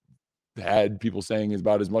had people saying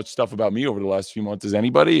about as much stuff about me over the last few months as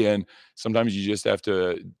anybody. And sometimes you just have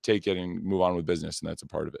to take it and move on with business. And that's a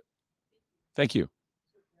part of it. Thank you.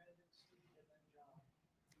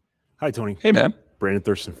 Hi, Tony. Hey, man. Brandon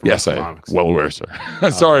Thurston from Yes, Comics. well aware, sir.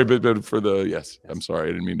 Sorry, but for the, yes, I'm sorry.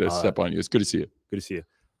 I didn't mean to step on you. It's good to see you. Good to see you.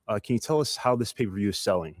 Can you tell us how this pay-per-view is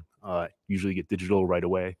selling? Usually get digital right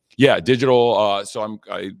away. Yeah, digital. So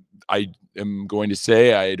I am going to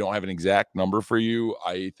say I don't have an exact number for you.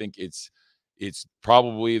 I think it's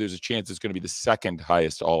probably, there's a chance it's going to be the second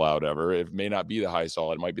highest all out ever. It may not be the highest all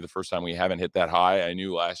out. It might be the first time we haven't hit that high. I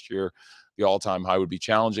knew last year the all-time high would be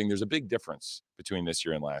challenging. There's a big difference between this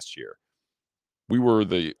year and last year. We were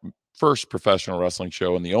the first professional wrestling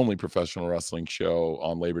show and the only professional wrestling show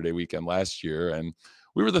on Labor Day weekend last year. And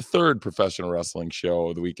we were the third professional wrestling show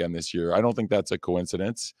of the weekend this year. I don't think that's a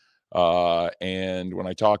coincidence. And when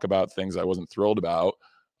I talk about things I wasn't thrilled about,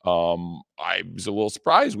 I was a little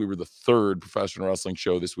surprised we were the third professional wrestling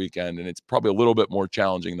show this weekend. And it's probably a little bit more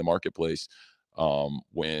challenging in the marketplace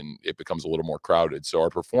when it becomes a little more crowded. So our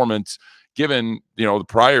performance, given, the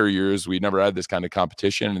prior years, we never had this kind of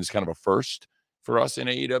competition, and it's kind of a first for us in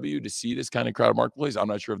AEW to see this kind of crowded marketplace. I'm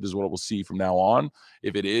not sure if this is what we'll see from now on.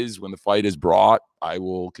 If it is, when the fight is brought, I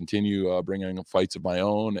will continue bringing fights of my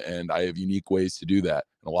own, and I have unique ways to do that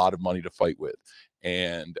and a lot of money to fight with.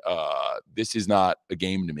 And this is not a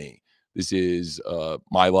game to me. This is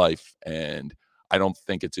my life, and I don't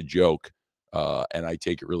think it's a joke, and I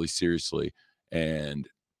take it really seriously. And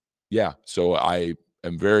yeah, so I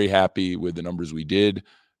am very happy with the numbers we did.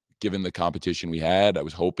 Given the competition we had, I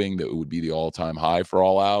was hoping that it would be the all-time high for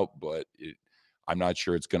All Out, but I'm not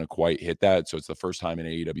sure it's going to quite hit that. So it's the first time an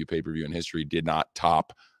AEW pay-per-view in history did not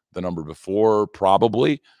top the number before,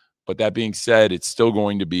 probably. But that being said, it's still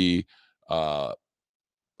going to be,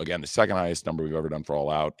 again, the second highest number we've ever done for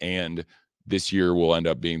All Out. And this year will end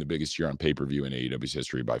up being the biggest year on pay-per-view in AEW's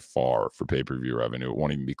history by far for pay-per-view revenue. It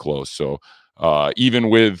won't even be close. So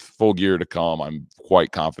even with full gear to come, I'm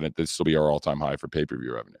quite confident this will be our all-time high for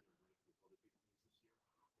pay-per-view revenue.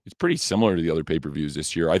 It's pretty similar to the other pay-per-views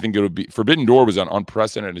this year. I think it would be Forbidden Door was an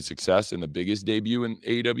unprecedented success and the biggest debut in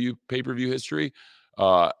AEW pay-per-view history.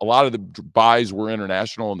 A lot of the buys were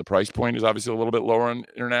international, and the price point is obviously a little bit lower on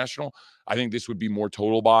international. I think this would be more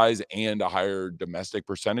total buys and a higher domestic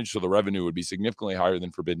percentage, so the revenue would be significantly higher than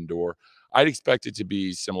Forbidden Door. I'd expect it to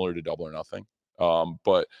be similar to Double or Nothing.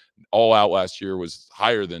 But All Out last year was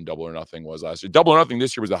higher than Double or Nothing was last year. Double or Nothing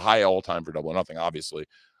this year was a high all-time for Double or Nothing, obviously.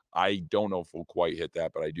 I don't know if we'll quite hit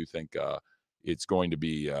that, but I do think it's going to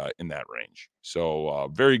be in that range.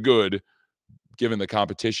 So very good, given the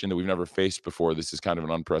competition that we've never faced before. This is kind of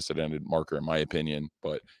an unprecedented marker, in my opinion,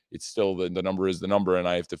 but it's still the number is the number, and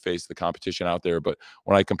I have to face the competition out there. But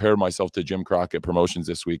when I compare myself to Jim Crockett Promotions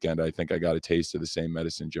this weekend, I think I got a taste of the same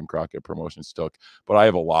medicine Jim Crockett Promotions took. But I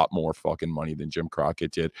have a lot more fucking money than Jim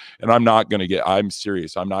Crockett did, and I'm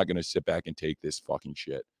serious. I'm not going to sit back and take this fucking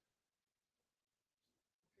shit.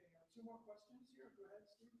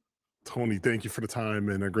 Tony, thank you for the time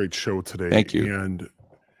and a great show today. Thank you. And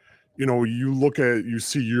you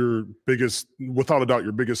see your biggest, without a doubt,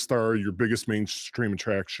 your biggest star, your biggest mainstream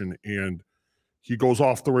attraction, and he goes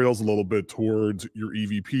off the rails a little bit towards your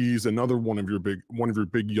EVPs, another one of your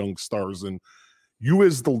big young stars, and you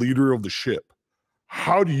as the leader of the ship.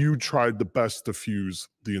 How do you try the best to fuse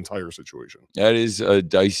the entire situation? That is a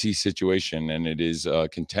dicey situation, and it is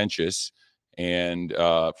contentious and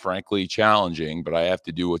frankly challenging, but I have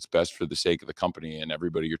to do what's best for the sake of the company. And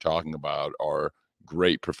everybody you're talking about are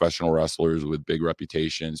great professional wrestlers with big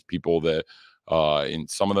reputations, people that and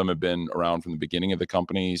some of them have been around from the beginning of the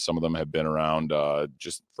company. Some of them have been around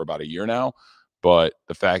just for about a year now. But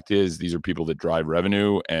the fact is, these are people that drive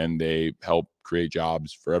revenue and they help create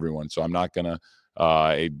jobs for everyone. So I'm not going to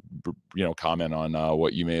comment on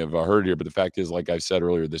what you may have heard here. But the fact is, like I've said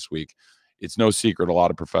earlier this week, it's no secret a lot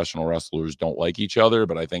of professional wrestlers don't like each other,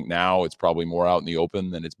 but I think now it's probably more out in the open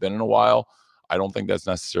than it's been in a while. I don't think that's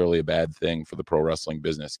necessarily a bad thing for the pro wrestling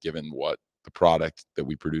business, given what the product that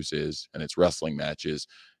we produce is, and it's wrestling matches,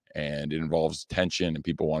 and it involves tension and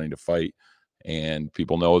people wanting to fight. and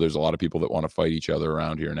people know there's a lot of people that want to fight each other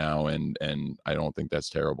around here now, and I don't think that's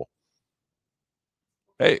terrible.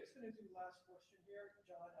 Hey.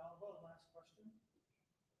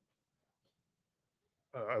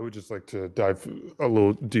 I would just like to dive a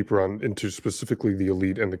little deeper into specifically the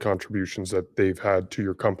Elite and the contributions that they've had to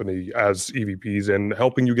your company as EVPs and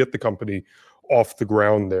helping you get the company off the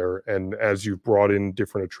ground there. And as you've brought in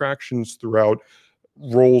different attractions throughout,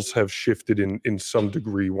 roles have shifted in some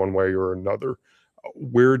degree, one way or another.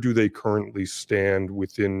 Where do they currently stand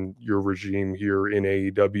within your regime here in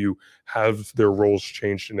AEW? Have their roles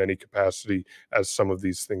changed in any capacity as some of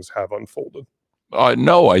these things have unfolded?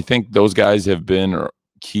 No, I think those guys have been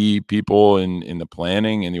key people in the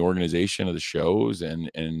planning and the organization of the shows and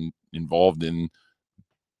involved in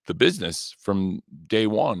the business from day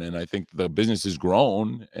one. And I think the business has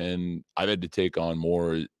grown, and I've had to take on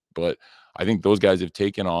more, but I think those guys have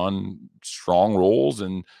taken on strong roles,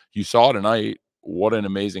 and you saw tonight what an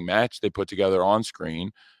amazing match they put together on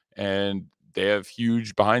screen, and they have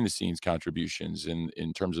huge behind the scenes contributions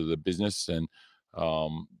in terms of the business and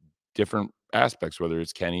different aspects, whether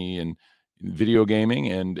it's Kenny and video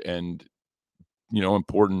gaming and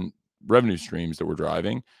important revenue streams that we're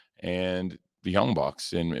driving, and the Young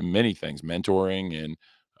Bucks and many things, mentoring and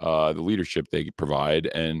the leadership they provide.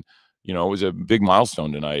 And it was a big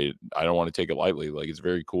milestone tonight. I don't want to take it lightly. Like, it's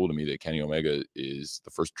very cool to me that Kenny Omega is the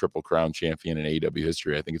first Triple Crown champion in AEW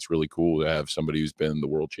history. I think it's really cool to have somebody who's been the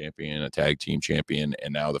world champion, a tag team champion,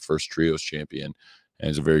 and now the first trios champion. And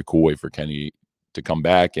it's a very cool way for Kenny to come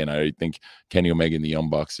back. And I think Kenny Omega and the Young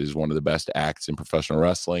Bucks is one of the best acts in professional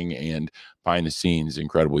wrestling, and behind the scenes,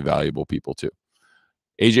 incredibly valuable people too.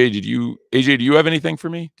 AJ, do you have anything for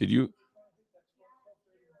me? Did you?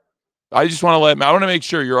 I just want to I want to make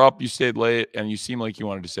sure you're up. You stayed late and you seem like you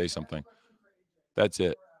wanted to say something. That's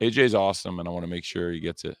it. AJ's awesome, and I want to make sure he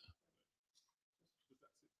gets it.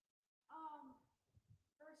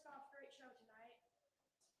 First off, great show tonight.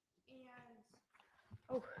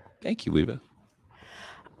 And Thank you, Leva.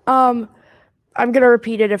 I'm gonna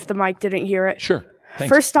repeat it if the mic didn't hear it. Sure.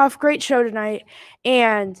 Thanks. First off, great show tonight.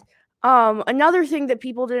 And another thing that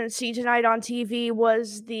people didn't see tonight on TV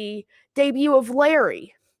was the debut of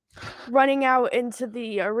Larry running out into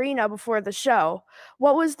the arena before the show.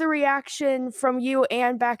 What was the reaction from you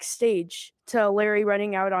and backstage to Larry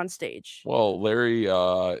running out on stage? Well, Larry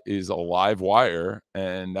is a live wire,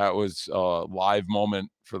 and that was a live moment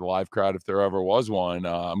for the live crowd if there ever was one.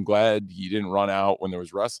 I'm glad he didn't run out when there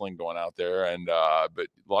was wrestling going out there, and but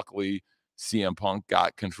luckily CM Punk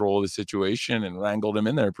got control of the situation and wrangled him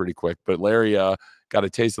in there pretty quick. But Larry got a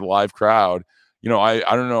taste of the live crowd. I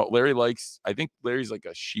don't know. I think Larry's like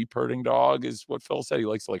a sheep herding dog is what Phil said. He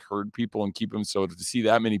likes to like herd people and keep them. So to see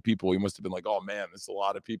that many people, he must have been like, oh man, there's a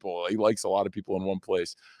lot of people. He likes a lot of people in one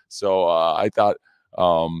place. So I thought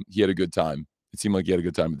he had a good time. It seemed like he had a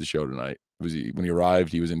good time at the show tonight. When he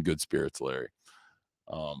arrived, he was in good spirits, Larry.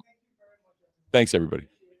 Thanks, everybody.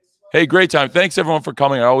 Hey, great time. Thanks, everyone, for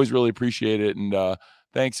coming. I always really appreciate it. And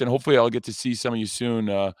thanks. And hopefully I'll get to see some of you soon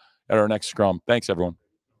at our next Scrum. Thanks, everyone.